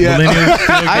climb. Yeah. Millennials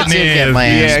still I getting did their get ass my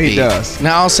beat. ass Yeah, he beat. does.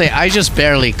 Now I'll say I just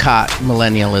barely caught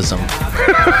millennialism.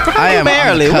 I am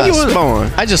Barely. on the When you cusp. was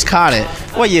born? I just caught it.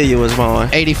 What year you was born?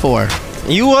 84.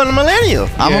 You were a millennial.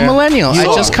 I'm Yeah. a millennial. I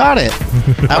You just are. caught it.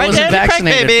 I Right wasn't there, crack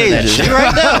vaccinated baby for that ages. shit. You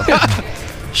right there.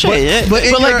 Shit. But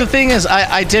like the thing is,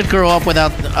 I did grow up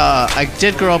without. I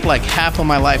did grow up like half of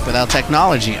my life without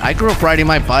technology. I grew up riding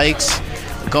my bikes,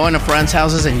 going to friends'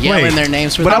 houses and yelling Wait, their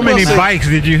names for but them. How many bikes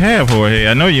did you have, Jorge?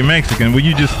 I know you're Mexican. Were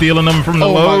you just stealing them from the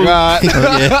Oh Lowe's? my God.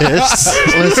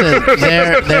 Listen,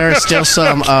 there are still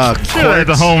some At the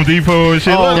courts. Home Depot and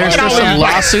shit. Oh, There's still some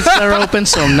lawsuits that are open,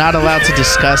 so I'm not allowed to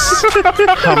discuss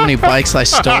how many bikes I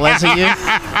stole as a youth.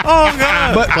 Oh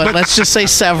God. But let's just say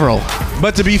several.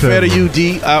 But to be fair to you,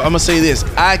 D, I'm gonna say this.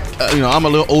 I'm a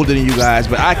little older than you guys,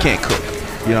 but I can't cook.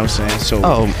 You know what I'm saying? So,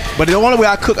 but the only way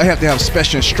I cook, I have to have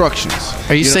special instructions.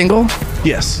 Are you know? single?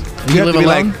 Yes. You have live to be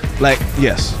alone? like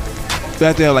yes. You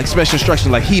have to have like special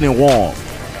instructions, like heat and warm,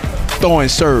 thaw and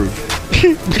serve,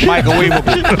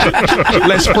 microwavable.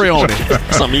 Let's spray on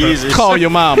it. Some easy. Call your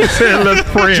mom. Let's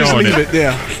pray Just on leave it. it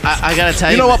there. I gotta tell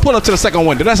you. You know what? Pull up to the second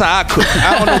window. That's how I cook.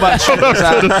 I don't know about you. That's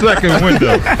how To the second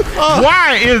window.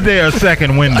 Why is there a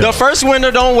second window? The first window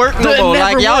don't work no It more.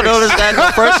 never Like y'all works. notice that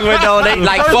the first window, they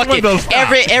like first fuck it. window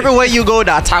stops. Everywhere you go,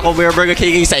 now Taco Bell, Burger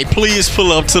King, he say please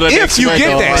pull up to the if next you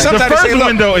window. get that, Like, sometimes The they say, first look,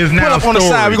 window is pull now up on the side.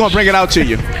 storage. We're gonna bring it out to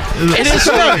you. It is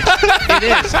storage. It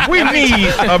is. We need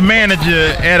a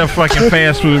manager at a fucking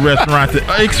fast food restaurant to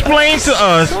explain to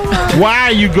us why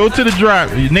you go to the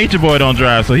drive. Nature Boy don't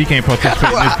drive, so he can't participate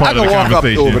in this I part of can the walk up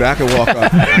conversation. over there. I can walk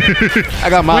up. I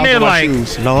got When miles they're on my like,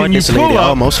 shoes. Lord, can you this lady pull up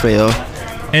almost fell.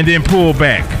 and then pull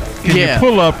back? Can Yeah. you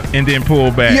pull up and then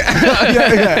pull back?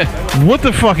 Yeah. What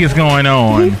the fuck is going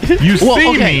on? You Well, see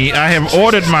okay. me. I have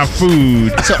ordered my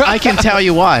food. So I can tell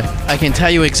you why. I can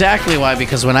tell you exactly why,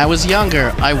 because when I was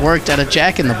younger, I worked at a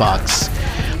Jack in the Box.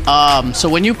 So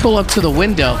when you pull up to the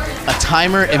window, a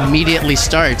timer immediately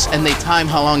starts, and they time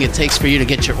how long it takes for you to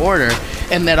get your order,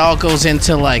 and that all goes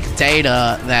into like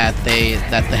data that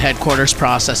the headquarters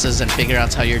processes and figure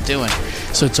out how you're doing.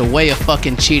 So it's a way of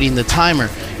fucking cheating the timer.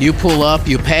 You pull up,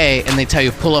 you pay, and they tell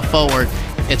you pull up forward.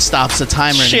 It stops the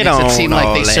timer and Shit makes it on seem like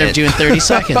all they that. served you in 30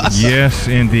 seconds. Yes,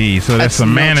 indeed. So that's That's some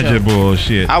no manager joke.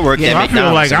 bullshit. I worked Yeah, at I McDonald's.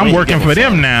 feel like so I'm we working give a for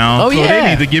fuck. them now. Oh, so yeah. they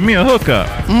need to give me a hookup.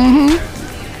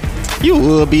 You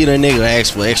would be the nigga that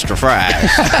asked for extra fries.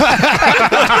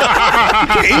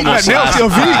 Eat nothing else, you're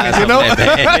vegan, you know?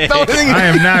 That's the only thing- I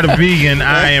am not a vegan.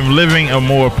 I am living a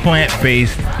more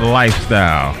plant-based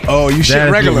lifestyle. Oh, you shit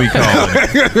That's regular. what we call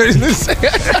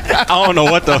it. I don't know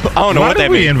what Why what did that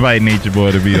we means. invite Nature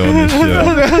Boy to be on this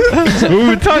show? We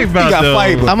were talking You got about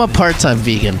fiber. I'm a part-time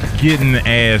vegan. getting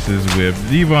asses whipped.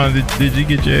 Yvonne, did you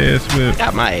get your ass whipped?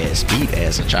 Got my ass beat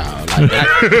as a child. Like, I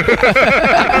grew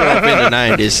up in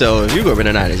the 90s, so if you grew up in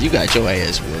the 90s, you got your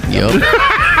ass whooped. Yup.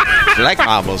 Black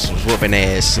mamas was whooping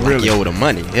ass like Really? yo the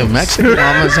money. It was Mexican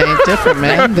mamas ain't different,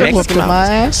 man. They Mexican whooping my mamas.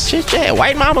 ass. Shit, yeah.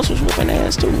 White mamas was whooping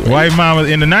ass too. White mama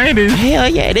in the 90s? Hell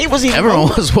yeah, they was even. Everyone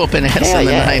was whooping ass Hell in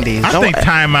the yeah. 90s. I think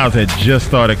timeouts had just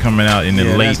started coming out in the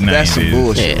Yeah, late 90s. that's some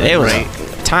bullshit. Yeah, they was Right.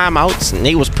 timeouts and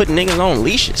they was putting niggas on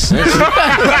leashes. Come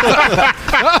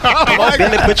on,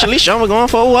 Billy, put your leash on. We're going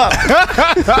for a walk.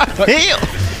 Hell.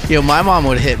 Yo, my mom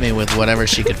would hit me with whatever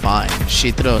she could find.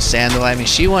 She'd throw a sandal at me.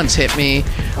 She once hit me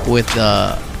with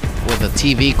a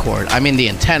TV cord. I mean the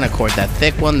antenna cord, that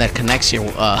thick one that connects your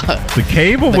The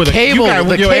cable? The with cable, you got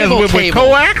the your cable ass whipped with cable.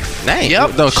 coax? Dang.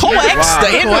 Yep. The coax. Wow. The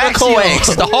end of the Coaxial.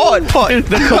 coax. The hard part.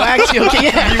 the coaxial.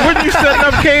 Yeah. When you setting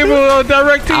up cable on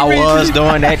DirecTV? I was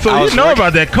doing that. So I you was know working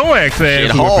about that coax ass shit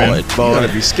whipping. hard, You boy. gotta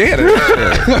be scared of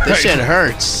that. This shit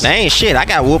hurts. That ain't shit. I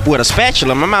got whooped with a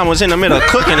spatula. My mom was in the middle of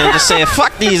cooking and just said,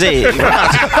 "Fuck these eggs." I'm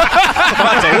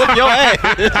about to whoop your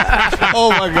ass.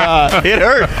 Oh my God. It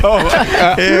hurt.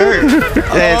 It hurt.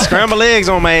 I had scrambled eggs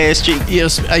on my ass cheek.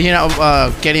 Yes,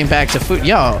 getting back to food,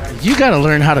 yo, you gotta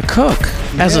learn how to cook.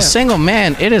 As a single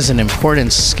man, it is an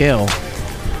important skill.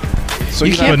 So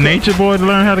You you can't For got Nature Boy to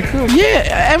learn how to cook?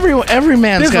 Yeah, every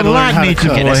man's There's a gotta learn lot how to Nature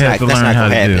cook. Boy that's has to not learn how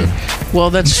gonna to do. happen. Well,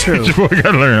 that's true. Nature Boy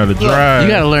got to learn how to drive. You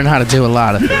gotta learn how to do a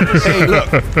lot of things. hey, look.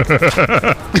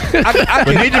 I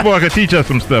But can, Nature Boy could teach us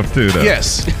some stuff too, though.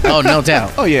 yes. Oh, no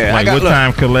doubt. Oh yeah. Like I got, what look.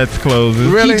 time Colette's closes.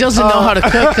 Really? He doesn't know how to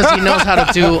cook because he knows how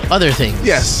to do other things.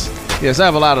 Yes. Yes, I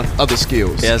have a lot of other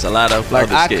skills. He has a lot of Like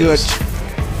other skills.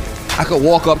 I could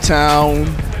walk uptown,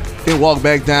 then walk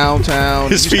back downtown.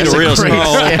 His feet are real small.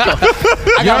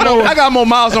 I got more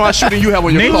miles on my shoe than you have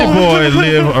on your Nature car. Boy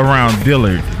live around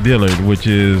Dillard, which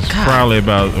is probably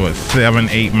about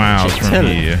 7-8 miles from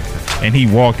here, and he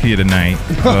walked here tonight.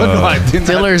 No, I didn't.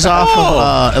 Dillard's off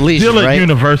of Elysian, Dillard right?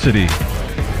 University.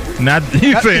 Not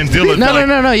you saying Dillard?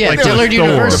 No. Yeah, like Dillard a store.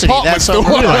 University. That's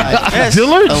Department over store. by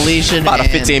Dillard. Elysian. About a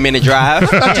and- 15-minute drive.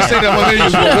 I just say that one nigga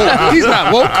was woke. He's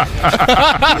not woke.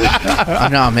 Oh,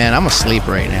 no, man, I'm asleep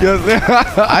right now.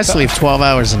 I sleep 12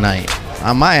 hours a night.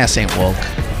 My ass ain't woke.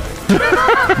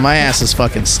 My ass is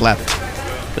fucking slept.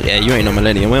 But yeah, you ain't no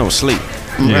millennial. We don't sleep.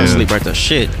 We Yeah. don't sleep right there.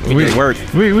 Shit. We just work.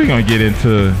 We're gonna get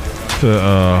into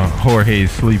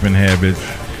Jorge's sleeping habits.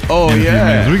 Oh, in a few yeah.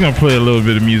 minutes. We're gonna play a little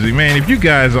bit of music, man. If you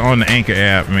guys are on the Anchor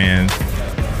app, man,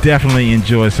 definitely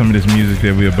enjoy some of this music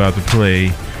that we're about to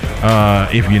play.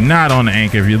 If you're not on the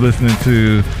Anchor, if you're listening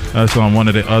to us on one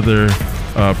of the other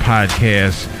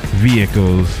podcast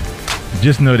vehicles,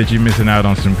 just know that you're missing out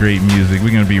on some great music.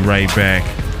 We're gonna be right back,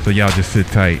 so y'all just sit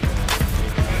tight.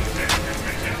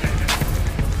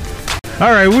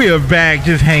 All right, we are back,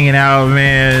 just hanging out,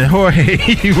 man. Jorge,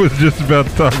 he was just about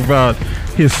to talk about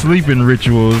his sleeping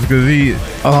rituals because he.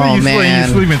 Oh, man.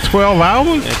 He's sleeping 12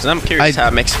 hours. Because I'm curious how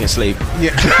Mexicans sleep.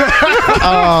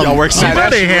 Y'all work Why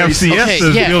they have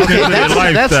siestas built into their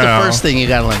lifestyle? That's the first thing you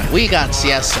gotta learn. We got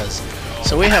siestas.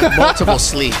 So we have multiple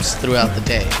sleeps throughout the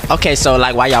day. Okay, so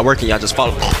like while y'all working, y'all just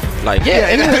follow. Like Yeah,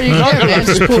 anywhere you can, man.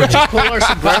 Just pull our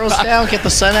sombreros down, get the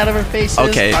sun out of our faces,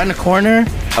 Okay. find a corner,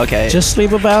 Okay. just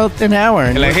sleep about an hour.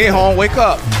 And Like, hey, home, wake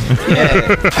up. yeah.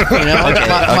 you know, Okay,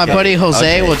 my okay, buddy Jose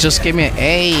okay. will just give me a,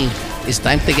 hey, it's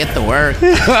time to get to work.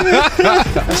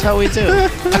 That's how we do.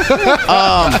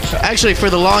 Actually, for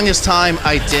the longest time,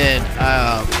 I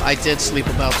did sleep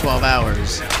about 12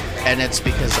 hours, and it's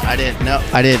because I didn't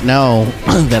know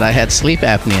that I had sleep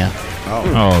apnea.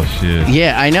 Oh shit!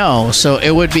 Yeah, I know. So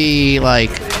it would be like,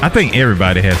 I think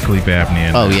everybody has sleep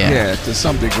apnea. oh yeah. Yeah, to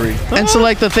some degree. And so,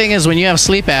 like, the thing is, when you have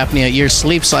sleep apnea, your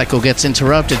sleep cycle gets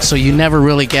interrupted, so you never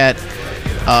really get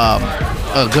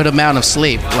a good amount of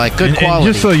sleep, like good And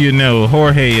quality. just so you know,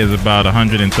 Jorge is about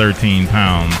 113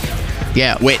 pounds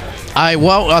Yeah, wait.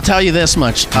 I'll tell you this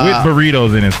much. with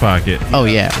burritos in his pocket. Oh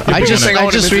yeah, I just We're going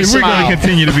recently. to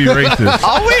continue to be racist.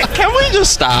 Oh wait, can we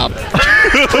just stop?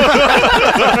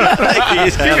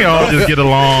 Can we all just get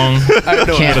along? Get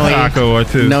Can't a wait. taco or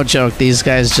two. No joke. These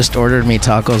guys just ordered me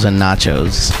tacos and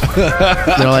nachos.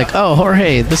 They're like, "Oh,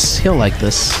 Jorge, he'll like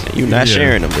this." You not Yeah.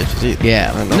 sharing them, bitches. Either.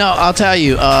 Yeah. I know. No, I'll tell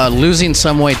you. Losing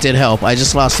some weight did help. I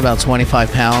just lost about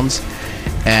 25 pounds,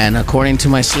 and according to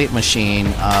my sleep machine,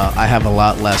 I have a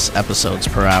lot less episodes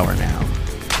per hour now.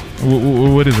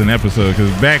 What is an episode?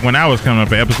 Because back when I was coming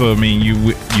up, an episode mean you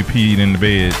peed in the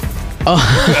bed.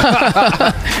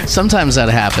 Sometimes that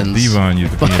happens. Devon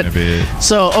used to pee in the bed.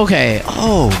 So okay.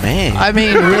 Oh man. I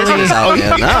mean, really. out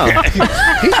there now.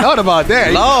 He thought about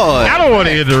that. Lord. I don't want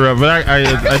to interrupt, but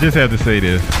I just have to say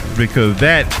this because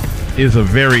that is a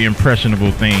very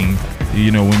impressionable thing.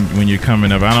 You know, when you're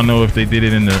coming up, I don't know if they did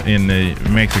it in the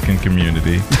Mexican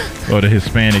community or the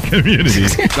Hispanic community.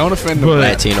 Don't offend But them.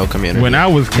 Latino community. when I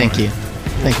was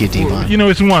Thank you, Devon. you know,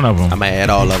 it's one of them. I'm gonna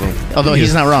add all of them. Although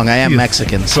he's not wrong, I am He is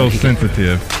Mexican, so he can-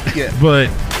 sensitive. Yeah. But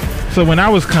so when I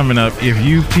was coming up, if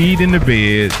you peed in the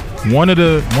bed, one of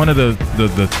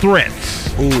the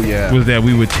threats Oh yeah. was that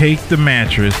we would take the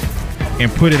mattress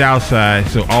and put it outside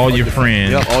so all your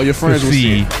friends, Yep, all your friends will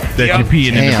see see that Yep. you're peeing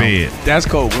in the Damn. bed. That's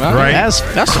cold, huh? Right. That's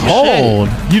cold.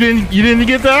 You didn't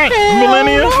get that,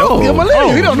 millennial? No, yeah,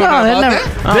 millennial. He don't know No, nothing that about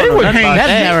never. that. They would hang. That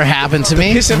never happened to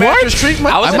me. Piss and mattress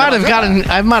treatment. I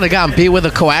might have gotten beat with a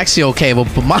coaxial cable,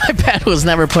 but my bed was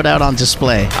never put out on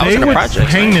display. I was They in the would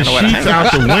projects. hang I the didn't know where to sheets hang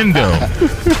out the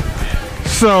window.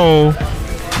 So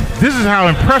this is how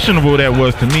impressionable that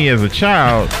was to me as a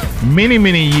child.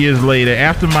 Many years later,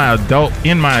 after my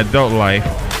adult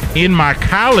life, in my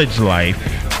college life,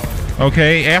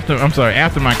 okay, after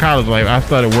my college life, I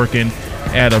started working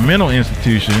at a mental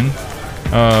institution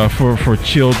for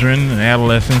children and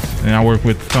adolescents, and I worked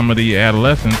with some of the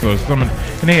adolescents, and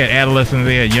they had adolescents,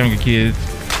 they had younger kids.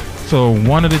 So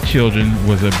one of the children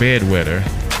was a bedwetter.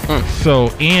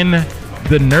 So in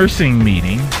the nursing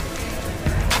meeting,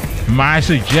 my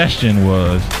suggestion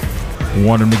was,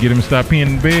 want him to get him to stop peeing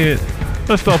in bed.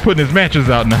 Let's start putting his mattress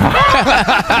out now.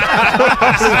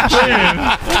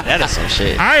 That is some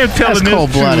shit. I am telling this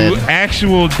cold-blooded. to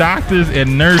actual doctors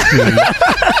and nurses.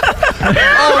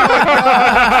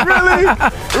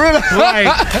 Really? Like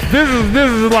this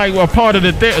is like a part of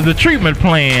the treatment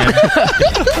plan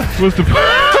was to.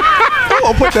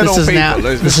 gonna put that This on is paper. now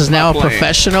this is now a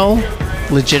professional,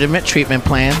 legitimate treatment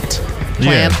plan.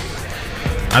 Yeah.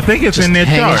 I think it's in their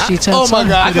Hanging chart. sheets Oh my outside.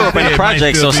 God. I grew up in Yeah, the it might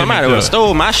project, still so be in somebody the would have jar.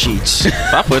 stole my sheets.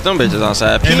 If I put them bitches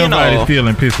outside. Ain't nobody P&O.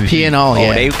 stealing pissy P and all, Oh,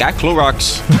 yeah. they got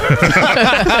Clorox.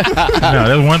 No,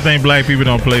 that's one thing black people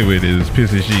don't play with is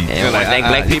pissy sheets. And I think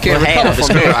black You people can't have recover is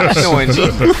from that. I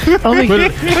Clorox. know it.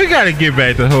 But we got to get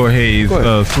back to Jorge's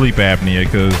sleep apnea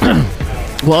because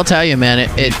Well, I'll tell you, man.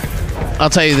 I'll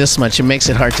tell you this much. It makes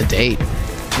it hard to date.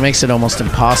 It makes it almost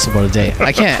impossible to date.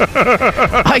 I can't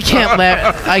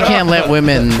let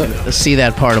women see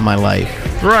that part of my life.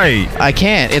 right. I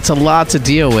can't. It's a lot to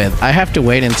deal with. I have to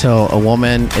wait until a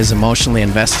woman is emotionally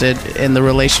invested in the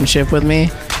relationship with me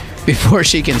before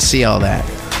she can see all that.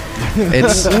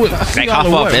 It's Like, how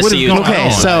far What is SCU going Okay,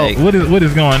 on? so- Like, what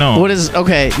is going on? what is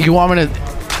okay. You want me to?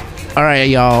 All right,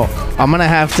 y'all. I'm gonna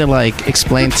have to like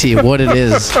explain to you what it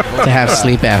is to have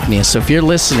sleep apnea. So if you're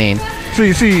listening,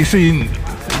 See,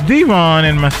 Devon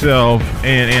and myself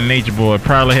and Nature Boy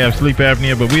probably have sleep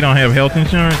apnea, but we don't have health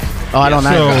insurance. I don't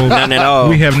know. So None at all.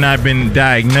 we have not been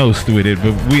diagnosed with it,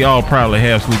 but we all probably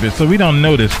have sleep apnea, so we don't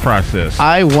know this process.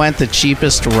 I went the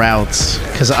cheapest routes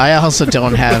because I also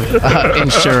don't have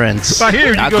insurance. I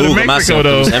hear you I go to Google my Mexico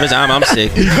though. symptoms. Every time I'm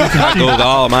sick, I Google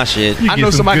all my shit. You I get know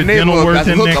some somebody in the good dental neighborhood work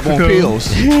got in hooked up on Mexico.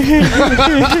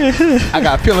 pills. I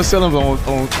got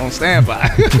penicillin on standby.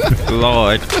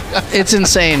 Lord. It's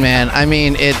insane, man. I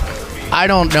mean, I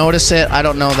don't notice it. I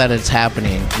don't know that it's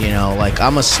happening. You know, like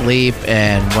I'm asleep,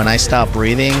 and when I stop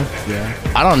breathing,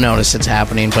 I don't notice it's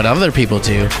happening, but other people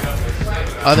do.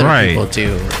 Other Right. people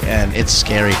do, and it's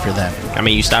scary for them. I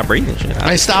mean, you stop breathing. Shit.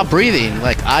 I stop breathing,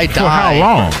 like I die. For how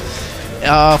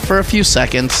long? For a few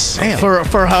seconds.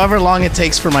 For however long it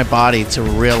takes for my body to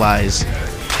realize,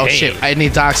 oh shit, I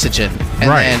need oxygen, and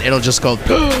Right. then it'll just go.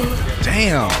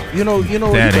 Damn. You know.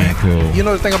 That ain't cool. You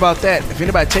know the thing about that? If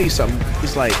anybody tell you something,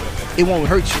 it's like it won't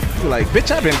hurt you. You're like,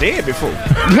 bitch, I've been dead before.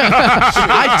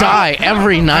 I die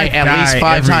every night at least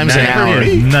 5 times an hour.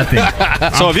 There's nothing.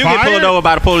 So if you get pulled over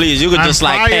by the police, you could I'm just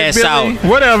like fired, pass Billy. out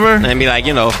Whatever. and be like,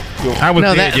 you know, I was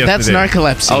No, dead that's yesterday.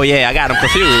 narcolepsy. oh yeah, I got them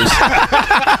confused.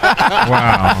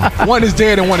 Wow. One is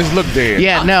dead and one is look dead.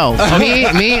 Yeah, no. Me,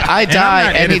 I I'm die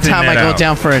not editing anytime I that go out.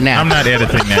 down for a nap. I'm not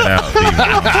editing that out.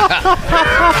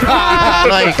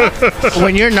 Like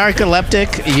when you're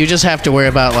narcoleptic, you just have to worry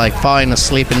about like falling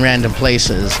asleep in random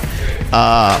places.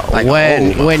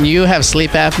 When you have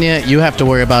sleep apnea, you have to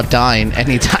worry about dying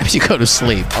anytime you go to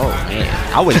sleep. Oh man,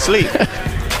 I wouldn't sleep.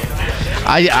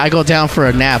 I go down for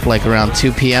a nap like around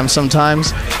 2 p.m.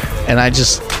 sometimes, and I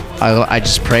just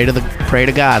pray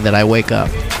to God that I wake up.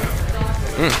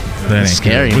 That ain't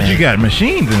Scary, good. But man. you got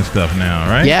machines and stuff now,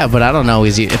 right? Yeah, but I don't know.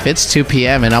 If it's 2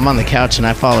 p.m. and I'm on the couch and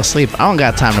I fall asleep, I don't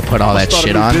got time to put all that Start a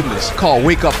shit new on. business called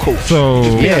Wake Up Coach. So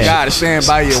Be Yeah. a guy to stand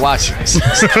by you and watch you.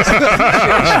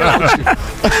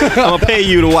 I'm gonna pay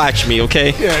you to watch me,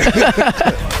 okay?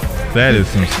 that is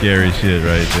some scary shit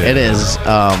right there. It is.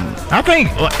 I think,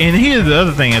 and here's the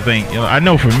other thing. I think, I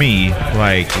know for me,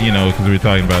 like, because we're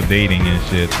talking about dating and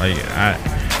shit. Like,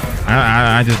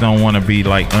 I just don't want to be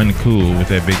like uncool with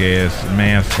that big ass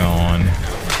mask on.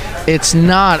 It's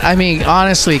not. I mean,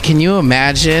 honestly, can you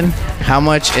imagine how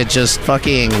much it just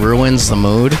fucking ruins the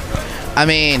mood? I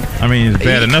mean, It's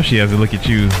bad enough she has to look at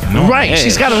you. Normal. right?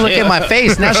 She's got to look at my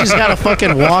face. Now she's got to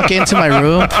fucking walk into my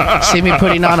room, see me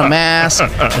putting on a mask,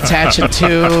 attaching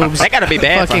tubes. That gotta be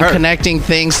bad for Fucking her. connecting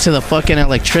things to the fucking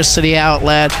electricity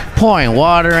outlet, pouring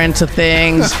water into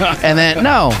things, and then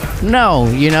no,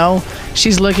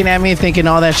 she's looking at me thinking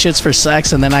all that shit's for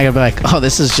sex, and then I gotta be like, oh,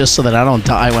 this is just so that I don't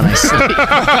die when I sleep.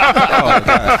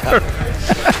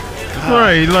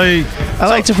 Right, like, I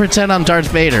like to pretend I'm Darth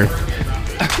Vader.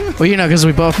 Well, because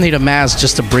we both need a mask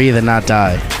just to breathe and not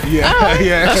die. Yeah,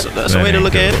 yeah. That's the way to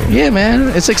look at it. Yeah, man,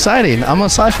 it's exciting. I'm a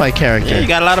sci-fi character. Yeah, you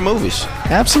got a lot of movies.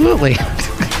 Absolutely.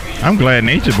 I'm glad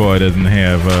Nature Boy doesn't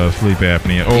have sleep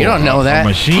apnea. Or You don't know that. A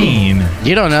machine.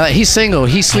 You don't know that. He's single.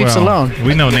 He sleeps Well, alone.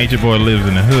 We know Nature Boy lives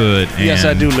in the hood. And Yes,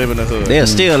 I do live in the hood. They'll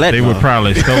steal that. They would mother-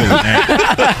 probably stolen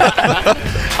that.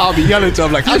 I'll be yelling to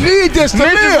him like, I need this to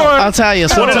Nature live. Boy. I'll tell you,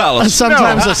 $20.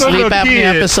 sometimes No, a some sleep little apnea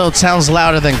kid. episode sounds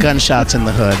louder than gunshots in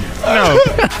the hood. No.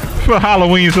 For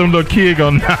Halloween, some little kid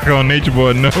gonna knock on Nature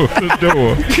Boy the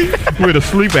door with a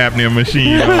sleep apnea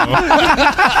machine.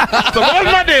 So what's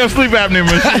my damn sleep apnea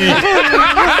machine?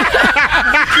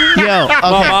 Yo,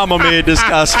 My okay, mama made this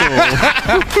costume.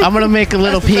 I'm gonna make a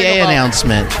little That's the thing PA about-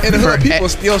 announcement. In the hood, For- people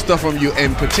steal stuff from you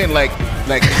and pretend like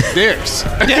it's theirs.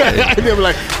 Yeah. They be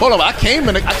like, hold on, I came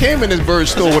in this bird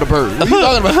store with a bird. What are you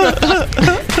talking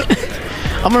about?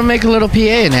 I'm gonna make a little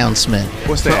PA announcement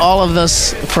What's for that? all of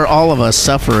us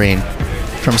suffering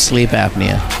from sleep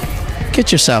apnea.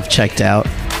 Get yourself checked out.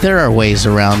 There are ways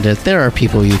around it. There are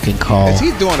people you can call. Is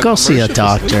he doing a Go see a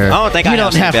commercial for sleep? doctor. I don't think you I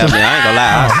don't have sleep to. apnea. I ain't gonna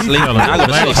lie. I sleep. telling I go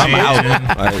to sleep. I'm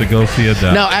out. black to go see a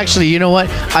doctor. No, actually, you know what?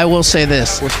 I will say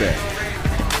this. What's that?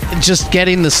 Just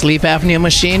getting the sleep apnea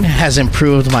machine has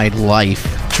improved my life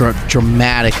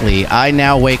dramatically. I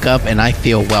now wake up and I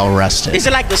feel well rested. Is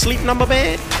it like the sleep number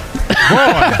bed? Boy,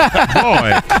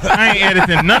 I ain't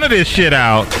editing none of this shit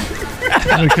out.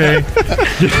 Okay.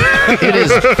 It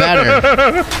is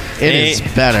better. It is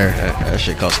better. That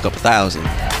shit costs a couple thousand.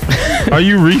 Are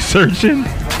you researching?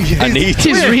 I need to.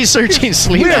 He's researching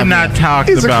sleep We have apnea. not talked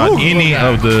He's a about Google any guy.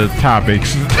 of the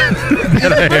topics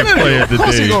that I have planned Of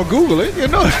course he today. gonna Google it, you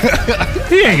know.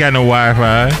 He ain't got no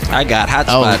Wi-Fi. I got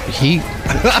Oh, hotspot.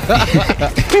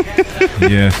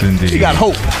 Yes, indeed. He got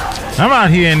hope. I'm out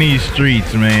here in these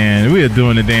streets, man. We are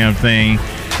doing the damn thing.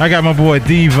 I got my boy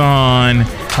Devon,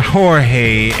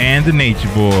 Jorge, and the Nature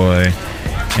Boy.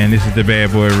 And this is the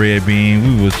Bad Boy Red Bean.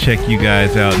 We will check you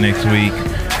guys out next week.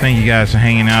 Thank you guys for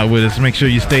hanging out with us. Make sure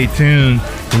you stay tuned.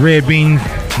 The Red Beans,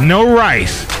 no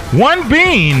rice. One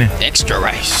bean. Extra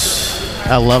rice.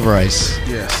 I love rice.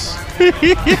 Yes.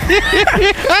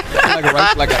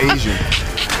 like an Asian.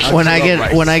 When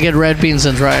I get red beans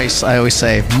and rice, I always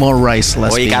say more rice,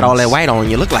 less Boy, you beans. got all that white on.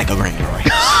 You look like a grain of rice.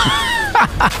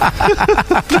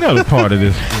 You know the part of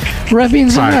this Red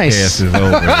beans and podcast rice. is over.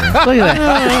 Look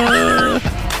at that.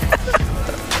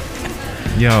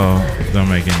 Y'all don't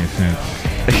make any sense.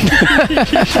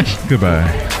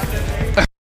 Goodbye.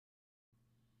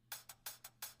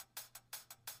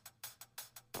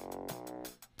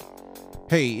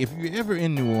 Hey, if you're ever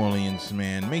in New Orleans,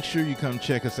 man, make sure you come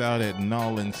check us out at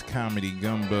Nolan's Comedy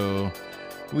Gumbo.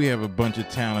 We have a bunch of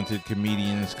talented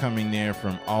comedians coming there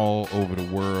from all over the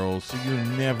world, so you'll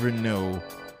never know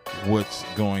what's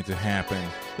going to happen.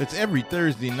 That's every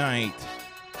Thursday night,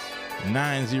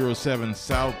 907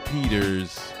 South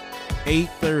Peters,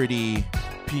 8:30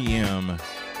 p.m.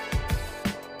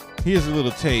 Here's a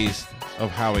little taste of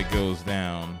how it goes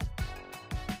down.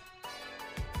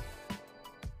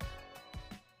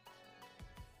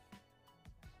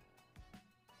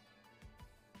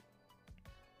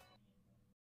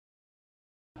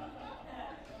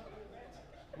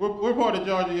 Where part of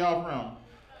Georgia y'all from?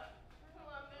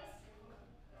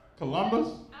 Columbus? I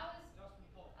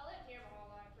lived here my whole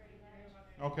life pretty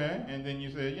much. Okay, and then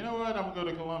you said, you know what, I'm going to go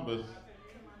to Columbus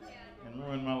and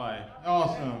ruin my life.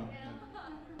 Awesome.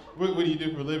 What do you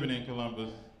do for a living in Columbus?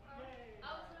 I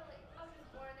was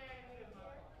born there and moved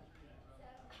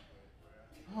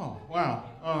here. Oh,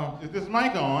 wow. Is this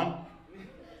mic on?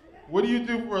 What do you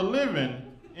do for a living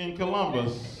in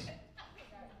Columbus?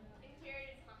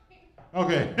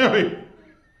 Okay.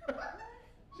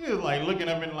 She was like looking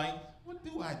up and like, what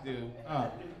do I do?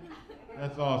 Oh,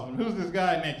 that's awesome. Who's this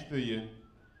guy next to you?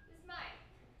 It's Mike.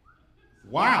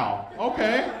 Wow.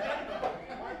 Okay.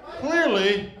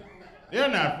 Clearly, they're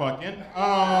not fucking.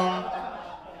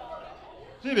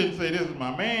 She didn't say this is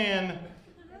my man.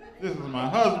 This is my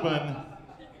husband.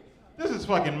 This is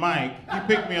fucking Mike. He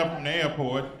picked me up from the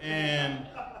airport. And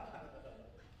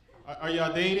are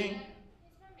y'all dating?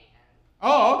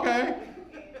 Oh, okay.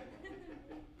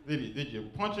 Did you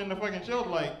punch in the fucking shoulder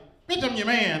like, bitch, I'm your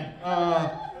man?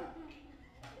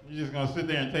 You're just gonna sit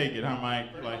there and take it, huh, Mike?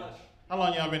 Like, how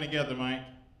long y'all been together, Mike?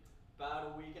 About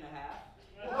a week and a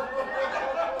half.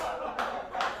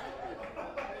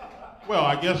 Well,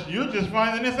 I guess you're just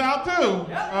finding this out too.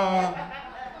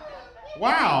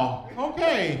 Wow.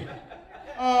 Okay.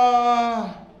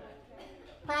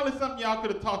 Probably something y'all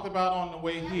could have talked about on the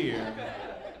way here.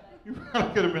 You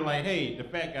probably could have been like, hey, the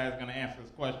fat guy's gonna ask us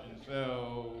questions,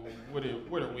 so what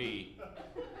are we?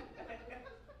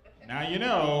 Now you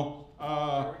know.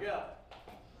 There we go.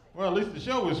 Well, at least the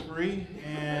show was free,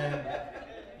 and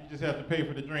you just have to pay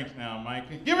for the drinks now, Mike.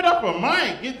 Give it up for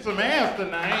Mike. Get some ass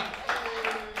tonight.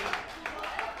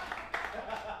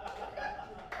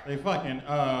 They fucking,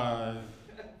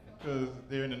 because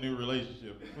they're in a new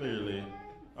relationship, clearly.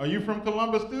 Are you from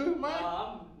Columbus too, Mike?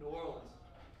 I'm New Orleans.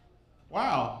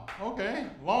 Wow, okay,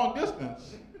 long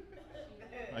distance.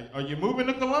 Are you moving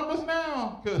to Columbus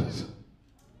now? Cause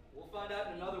We'll find out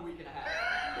in another week and a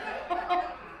half.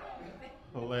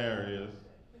 hilarious.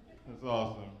 That's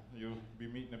awesome. You'll be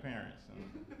meeting the parents.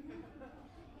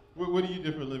 What do you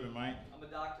do for a living, Mike? I'm a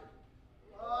doctor.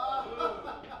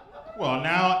 Well,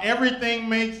 now everything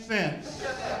makes sense.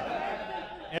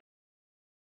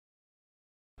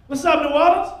 What's up, New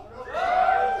Orleans?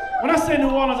 When I say New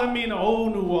Orleans, I mean the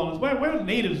old New Orleans. Where are the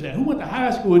natives at? Who went to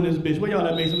high school in this bitch? Where y'all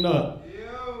that make some noise?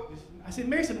 I said,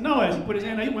 make some noise. He put his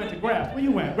hand out. He went to Graff. Where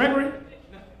you went? Gregory?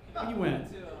 Where you went?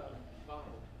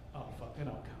 Oh, fuck. They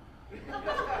don't come.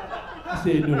 I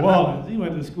said New Orleans. He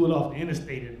went to school off the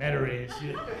interstate in Metairie and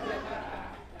shit.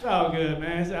 It's all good,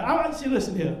 man. See,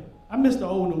 listen here. I miss the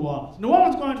old New Orleans. New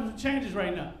Orleans going through some changes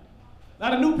right now. A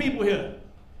lot of new people here.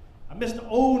 I miss the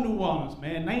old New Orleans,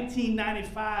 man.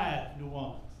 1995 New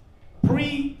Orleans.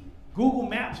 Pre-Google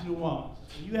Maps New Orleans.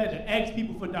 You had to ask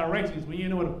people for directions when you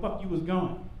didn't know where the fuck you was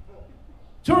going.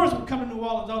 Tourists would come to New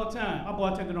Orleans all the time. I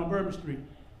bartended on Bourbon Street.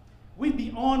 We'd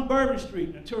be on Bourbon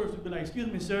Street, and tourists would be like, excuse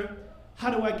me, sir, how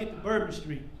do I get to Bourbon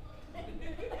Street?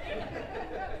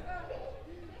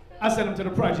 I sent them to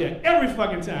the project every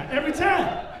fucking time, every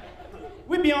time.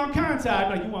 We'd be on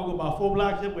contact, like, you want to go about 4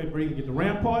 blocks that way, bro, you can get the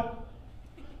Rampart,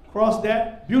 cross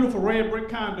that, beautiful red brick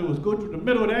condos, go through the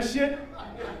middle of that shit.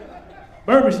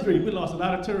 Bourbon Street, we lost a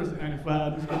lot of tourists in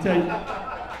 95, just gonna tell you.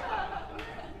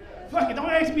 Fuck it, don't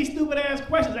ask me stupid ass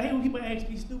questions. I hate when people ask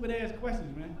me stupid ass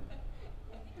questions, man.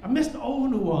 I miss the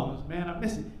old New Orleans, man, I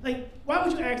miss it. Like, why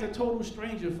would you ask a total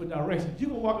stranger for directions? You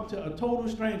can walk up to a total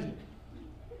stranger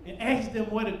and ask them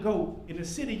where to go in a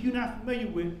city you're not familiar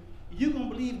with, you're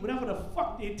gonna believe whatever the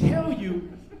fuck they tell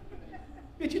you.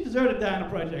 Bitch, you deserve to die in a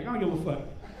project, I don't give a fuck.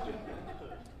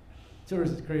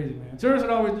 Tourists is crazy, man. Tourists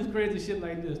would always do crazy shit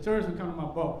like this. Tourists would come to my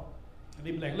bar, and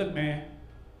they'd be like, look, man,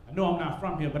 I know I'm not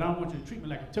from here, but I don't want you to treat me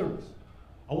like a tourist.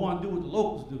 I want to do what the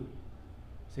locals do.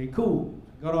 I say, cool.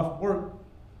 Got off work,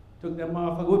 took that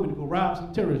motherfucker with me to go rob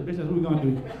some tourists. Bitch, that's what we gonna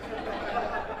do.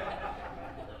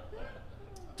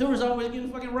 Tourists always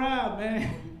getting fucking robbed,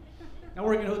 man. I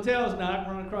work in hotels now, I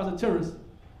can run across a tourist.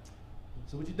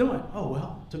 So what you doing? Oh,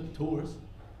 well, took the tours.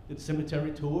 Did the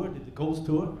cemetery tour, did the ghost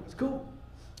tour. That's cool.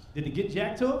 Did the Get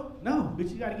Jack tour? No,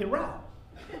 bitch, you gotta get robbed.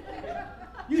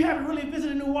 You haven't really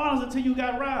visited New Orleans until you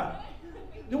got robbed.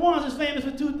 New Orleans is famous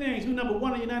for 2 things. We're number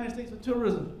 1 in the United States for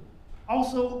tourism.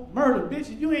 Also, murder,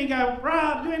 bitch. If you ain't got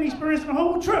robbed, you ain't experienced the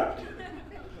whole trip.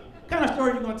 What kind of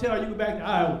story you gonna tell? You go back to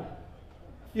Iowa.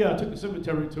 Yeah, I took the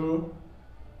cemetery tour.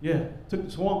 Yeah, took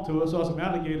the swamp tour, saw some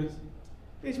alligators.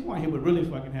 Bitch, you wanna hear what really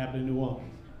fucking happened in New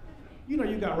Orleans. You know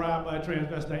you got robbed by a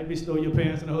transvestite, bitch stole your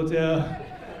pants in the hotel.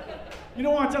 You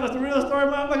don't want to tell us the real story,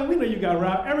 motherfucker? We know you got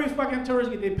robbed. Every fucking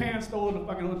tourist get their pants stolen in the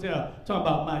fucking hotel. Talking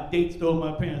about my date stole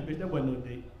my pants, bitch. That wasn't no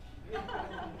date.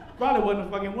 Probably wasn't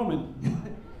a fucking woman.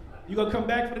 You gonna come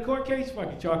back for the court case?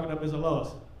 Fucking chalk it up as a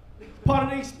loss. It's part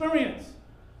of the experience.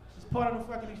 It's part of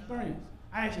the fucking experience.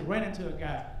 I actually ran into a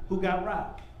guy who got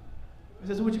robbed. He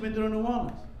says, what you been doing in New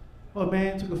Orleans? Oh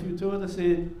man, took a few tours. I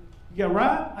said, you got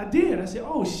robbed? I did. I said,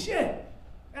 oh shit.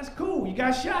 That's cool. You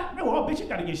got shot? No, oh bitch, you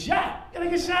gotta get shot. You gotta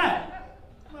get shot.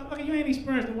 Motherfucker, you ain't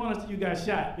experienced New Orleans till you got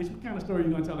shot. Bitch, what kind of story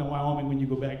you gonna tell in Wyoming when you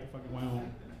go back to fucking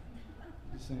Wyoming?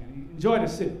 Just saying. Enjoy the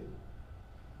city.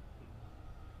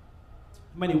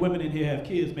 How many women in here have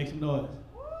kids? Make some noise.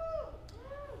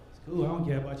 It's cool. I don't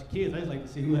care about your kids. I just like to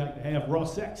see who have to have raw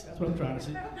sex. That's what I'm trying to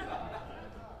see.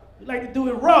 You like to do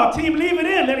it raw. Team, leave it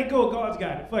in. Let it go. God's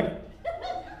got it. Fuck it.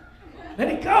 Let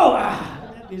it go. Ah,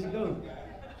 let that bitch go.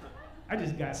 I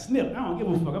just got snipped. I don't give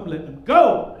a fuck. I'm letting them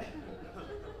go.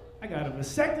 I got a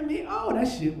vasectomy. Oh, that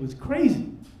shit was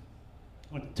crazy.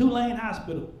 Went to Tulane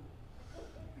Hospital.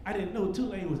 I didn't know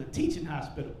Tulane was a teaching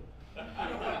hospital.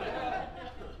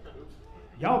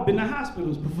 Y'all been to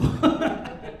hospitals before.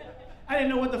 I didn't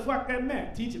know what the fuck that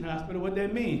meant. Teaching hospital, what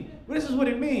that mean. Well, this is what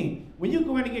it mean. When you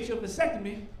go in to get your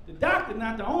vasectomy, the doctor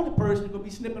not the only person who's gonna be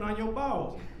snipping on your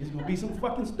balls. It's gonna be some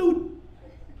fucking student.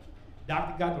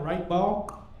 Doctor got the right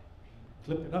ball,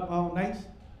 clipped it up all nice,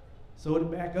 sewed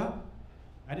it back up.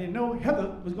 I didn't know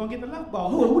Heather was gonna get the left ball.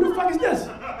 Who the fuck is this?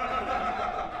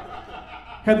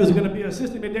 Heather's gonna be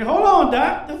assistant today. Hold on,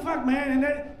 doc. The fuck, man? And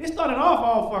it started off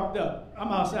all fucked up. I'm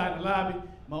outside the lobby.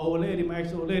 My old lady, my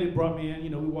ex-old lady brought me in. You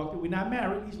know, we walked in. We're not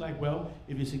married. He's like, well,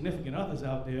 if your significant other's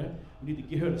out there, we need to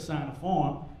get her to sign a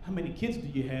form. How many kids do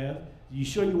you have? Are you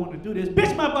sure you want to do this?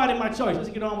 Bitch, my body, my choice. Let's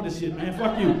get on with this shit, man.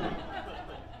 Fuck you.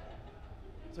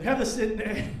 So Heather's sitting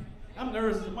there. I'm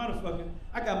nervous as a motherfucker.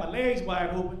 I got my legs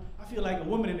wide open. I feel like a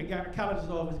woman in the gynecologist's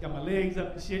office. Got my legs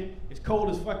up and shit. It's cold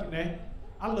as fucking there.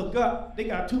 I look up. They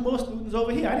got 2 more students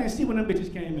over here. I didn't see when them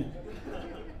bitches came in.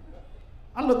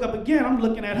 I look up again. I'm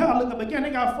looking at her. I look up again. They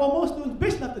got 4 more students.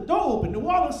 Bitch left the door open. New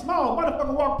Orleans small.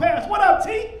 Motherfucker walked past. What up,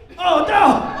 T? Oh,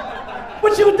 no.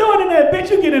 What you doing in there, bitch?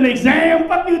 You get an exam?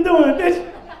 Fuck you doing,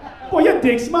 bitch? Boy, your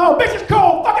dick small. Bitch, it's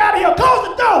cold. Fuck out of here. Close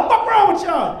the door. Fuck wrong with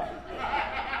y'all?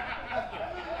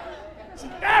 It's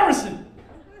embarrassing.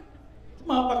 This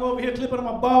motherfucker over here clipping on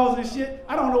my balls and shit.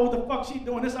 I don't know what the fuck she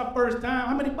doing. This is our first time.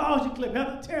 How many balls you clip?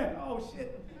 Heather? 10. Oh,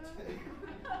 shit.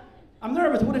 I'm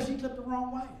nervous. What if she clipped the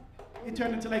wrong way? It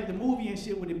turned into like the movie and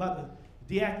shit where they about to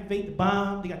deactivate the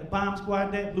bomb. They got the bomb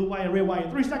squad there, blue wire, red wire.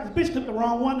 3 seconds, bitch, click the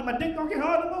wrong one, and my dick don't get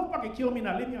hard enough. Fucking kill me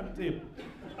now. Leave me on the table.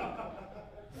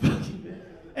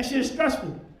 That shit is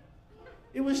stressful.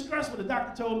 It was stressful. The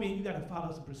doctor told me you got to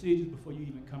follow some procedures before you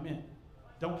even come in.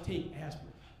 Don't take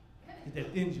aspirin. Because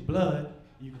that thins your blood,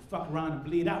 and you can fuck around and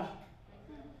bleed out.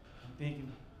 I'm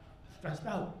thinking, stressed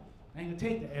out. I ain't gonna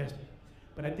take the aspirin.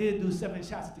 But I did do 7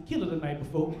 shots of tequila the night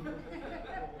before.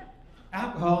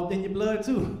 Alcohol thin your blood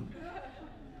too.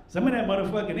 Some of that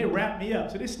motherfucker, they wrapped me up.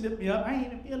 So they snipped me up. I ain't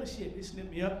even feel the shit. They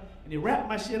snipped me up. And they wrapped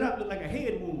my shit up, looked like a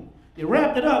head wound. They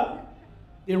wrapped it up.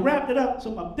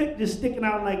 So my dick just sticking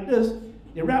out like this.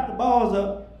 They wrapped the balls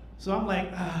up. So I'm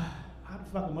like, how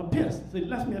the fuck am I pissed? So he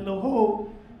left me a little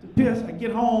hole to piss. I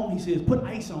get home, he says, put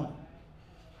ice on it.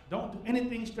 Don't do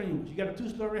anything strenuous. You got a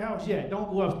 2-story house? Yeah, don't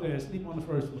go upstairs. Sleep on the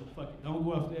first floor. Fuck it. Don't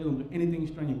go upstairs. Don't do anything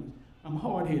strenuous. I'm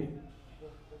hard-headed.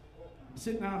 I'm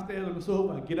sitting downstairs on the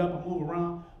sofa. I get up, I move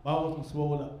around. Balls and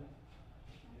swole up.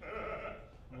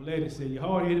 Old lady said, you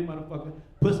hard-headed motherfucker.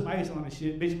 Put some ice on the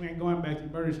shit. Bitch, we ain't going back to the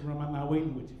emergency room. I'm not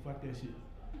waiting with you. Fuck that shit.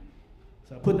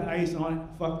 So I put the ice on it,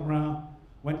 fucked around,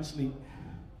 went to sleep.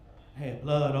 I had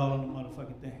blood all on the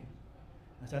motherfucking thing.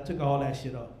 So I took all that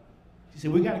shit off. She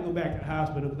said, we gotta go back to the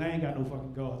hospital because I ain't got no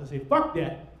fucking gauze. I said, fuck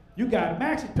that. You got a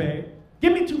maxi pad.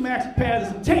 Give me 2 maxi pads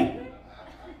and some tape.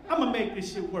 I'm gonna make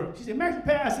this shit work. She said, maxi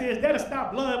pad says that'll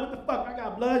stop blood. What the fuck? I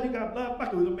got blood, you got blood.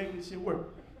 Fuck it, we're gonna make this shit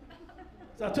work.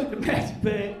 So I took the maxi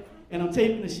pad and I'm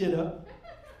taping the shit up,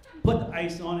 put the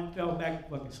ice on it, fell back to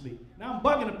fucking sleep. Now I'm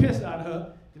bugging the piss out of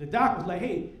her. The doc was like,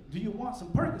 hey, do you want some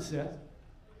Percocets?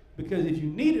 Because if you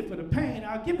need it for the pain,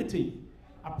 I'll give it to you.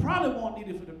 I probably won't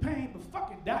need it for the pain, but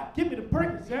fuck it, doc, give me the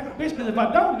Percocets. Because if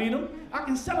I don't need them, I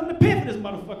can sell them to pay for this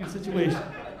motherfucking situation.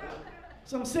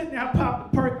 So I'm sitting there, I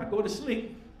pop the perk, I go to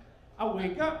sleep. I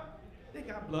wake up, they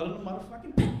got blood on the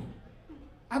motherfucking pain.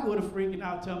 I go to freaking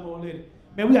out, tell my old lady,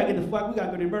 man, we gotta go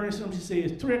to the emergency room. She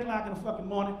says, it's 3 o'clock in the fucking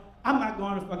morning. I'm not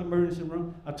going to the fucking emergency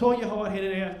room. I told your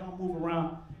hard-headed ass don't move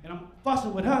around. And I'm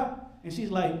fussing with her, and she's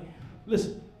like,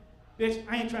 listen, bitch,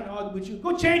 I ain't trying to argue with you.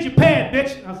 Go change your pad,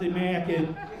 bitch. And I say, man, I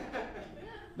can't.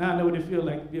 Now I know what it feels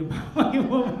like to be a fucking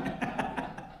woman.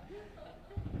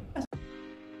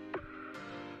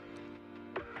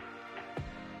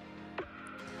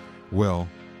 Well,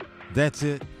 that's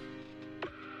it.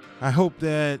 I hope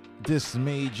that this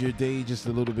made your day just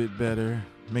a little bit better.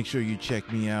 Make sure you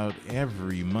check me out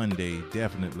every Monday,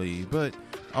 definitely, but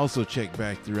also check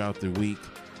back throughout the week.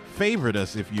 Favorite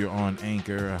us if you're on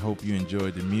Anchor. I hope you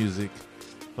enjoyed the music.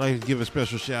 I'd like to give a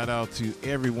special shout out to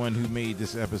everyone who made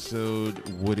this episode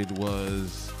what it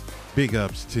was. Big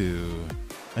ups to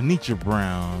Anitra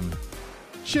Brown,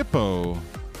 Chippo,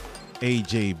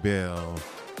 AJ Bell,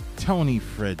 Tony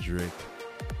Frederick,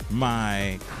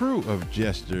 my crew of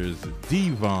jesters,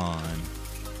 Devon,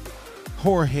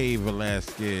 Jorge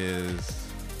Velasquez,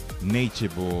 Nature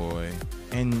Boy,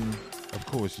 and of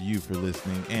course you for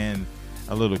listening, and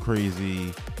a little crazy,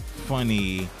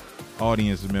 funny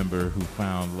audience member who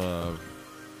found love.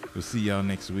 We'll see y'all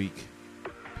next week.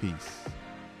 Peace.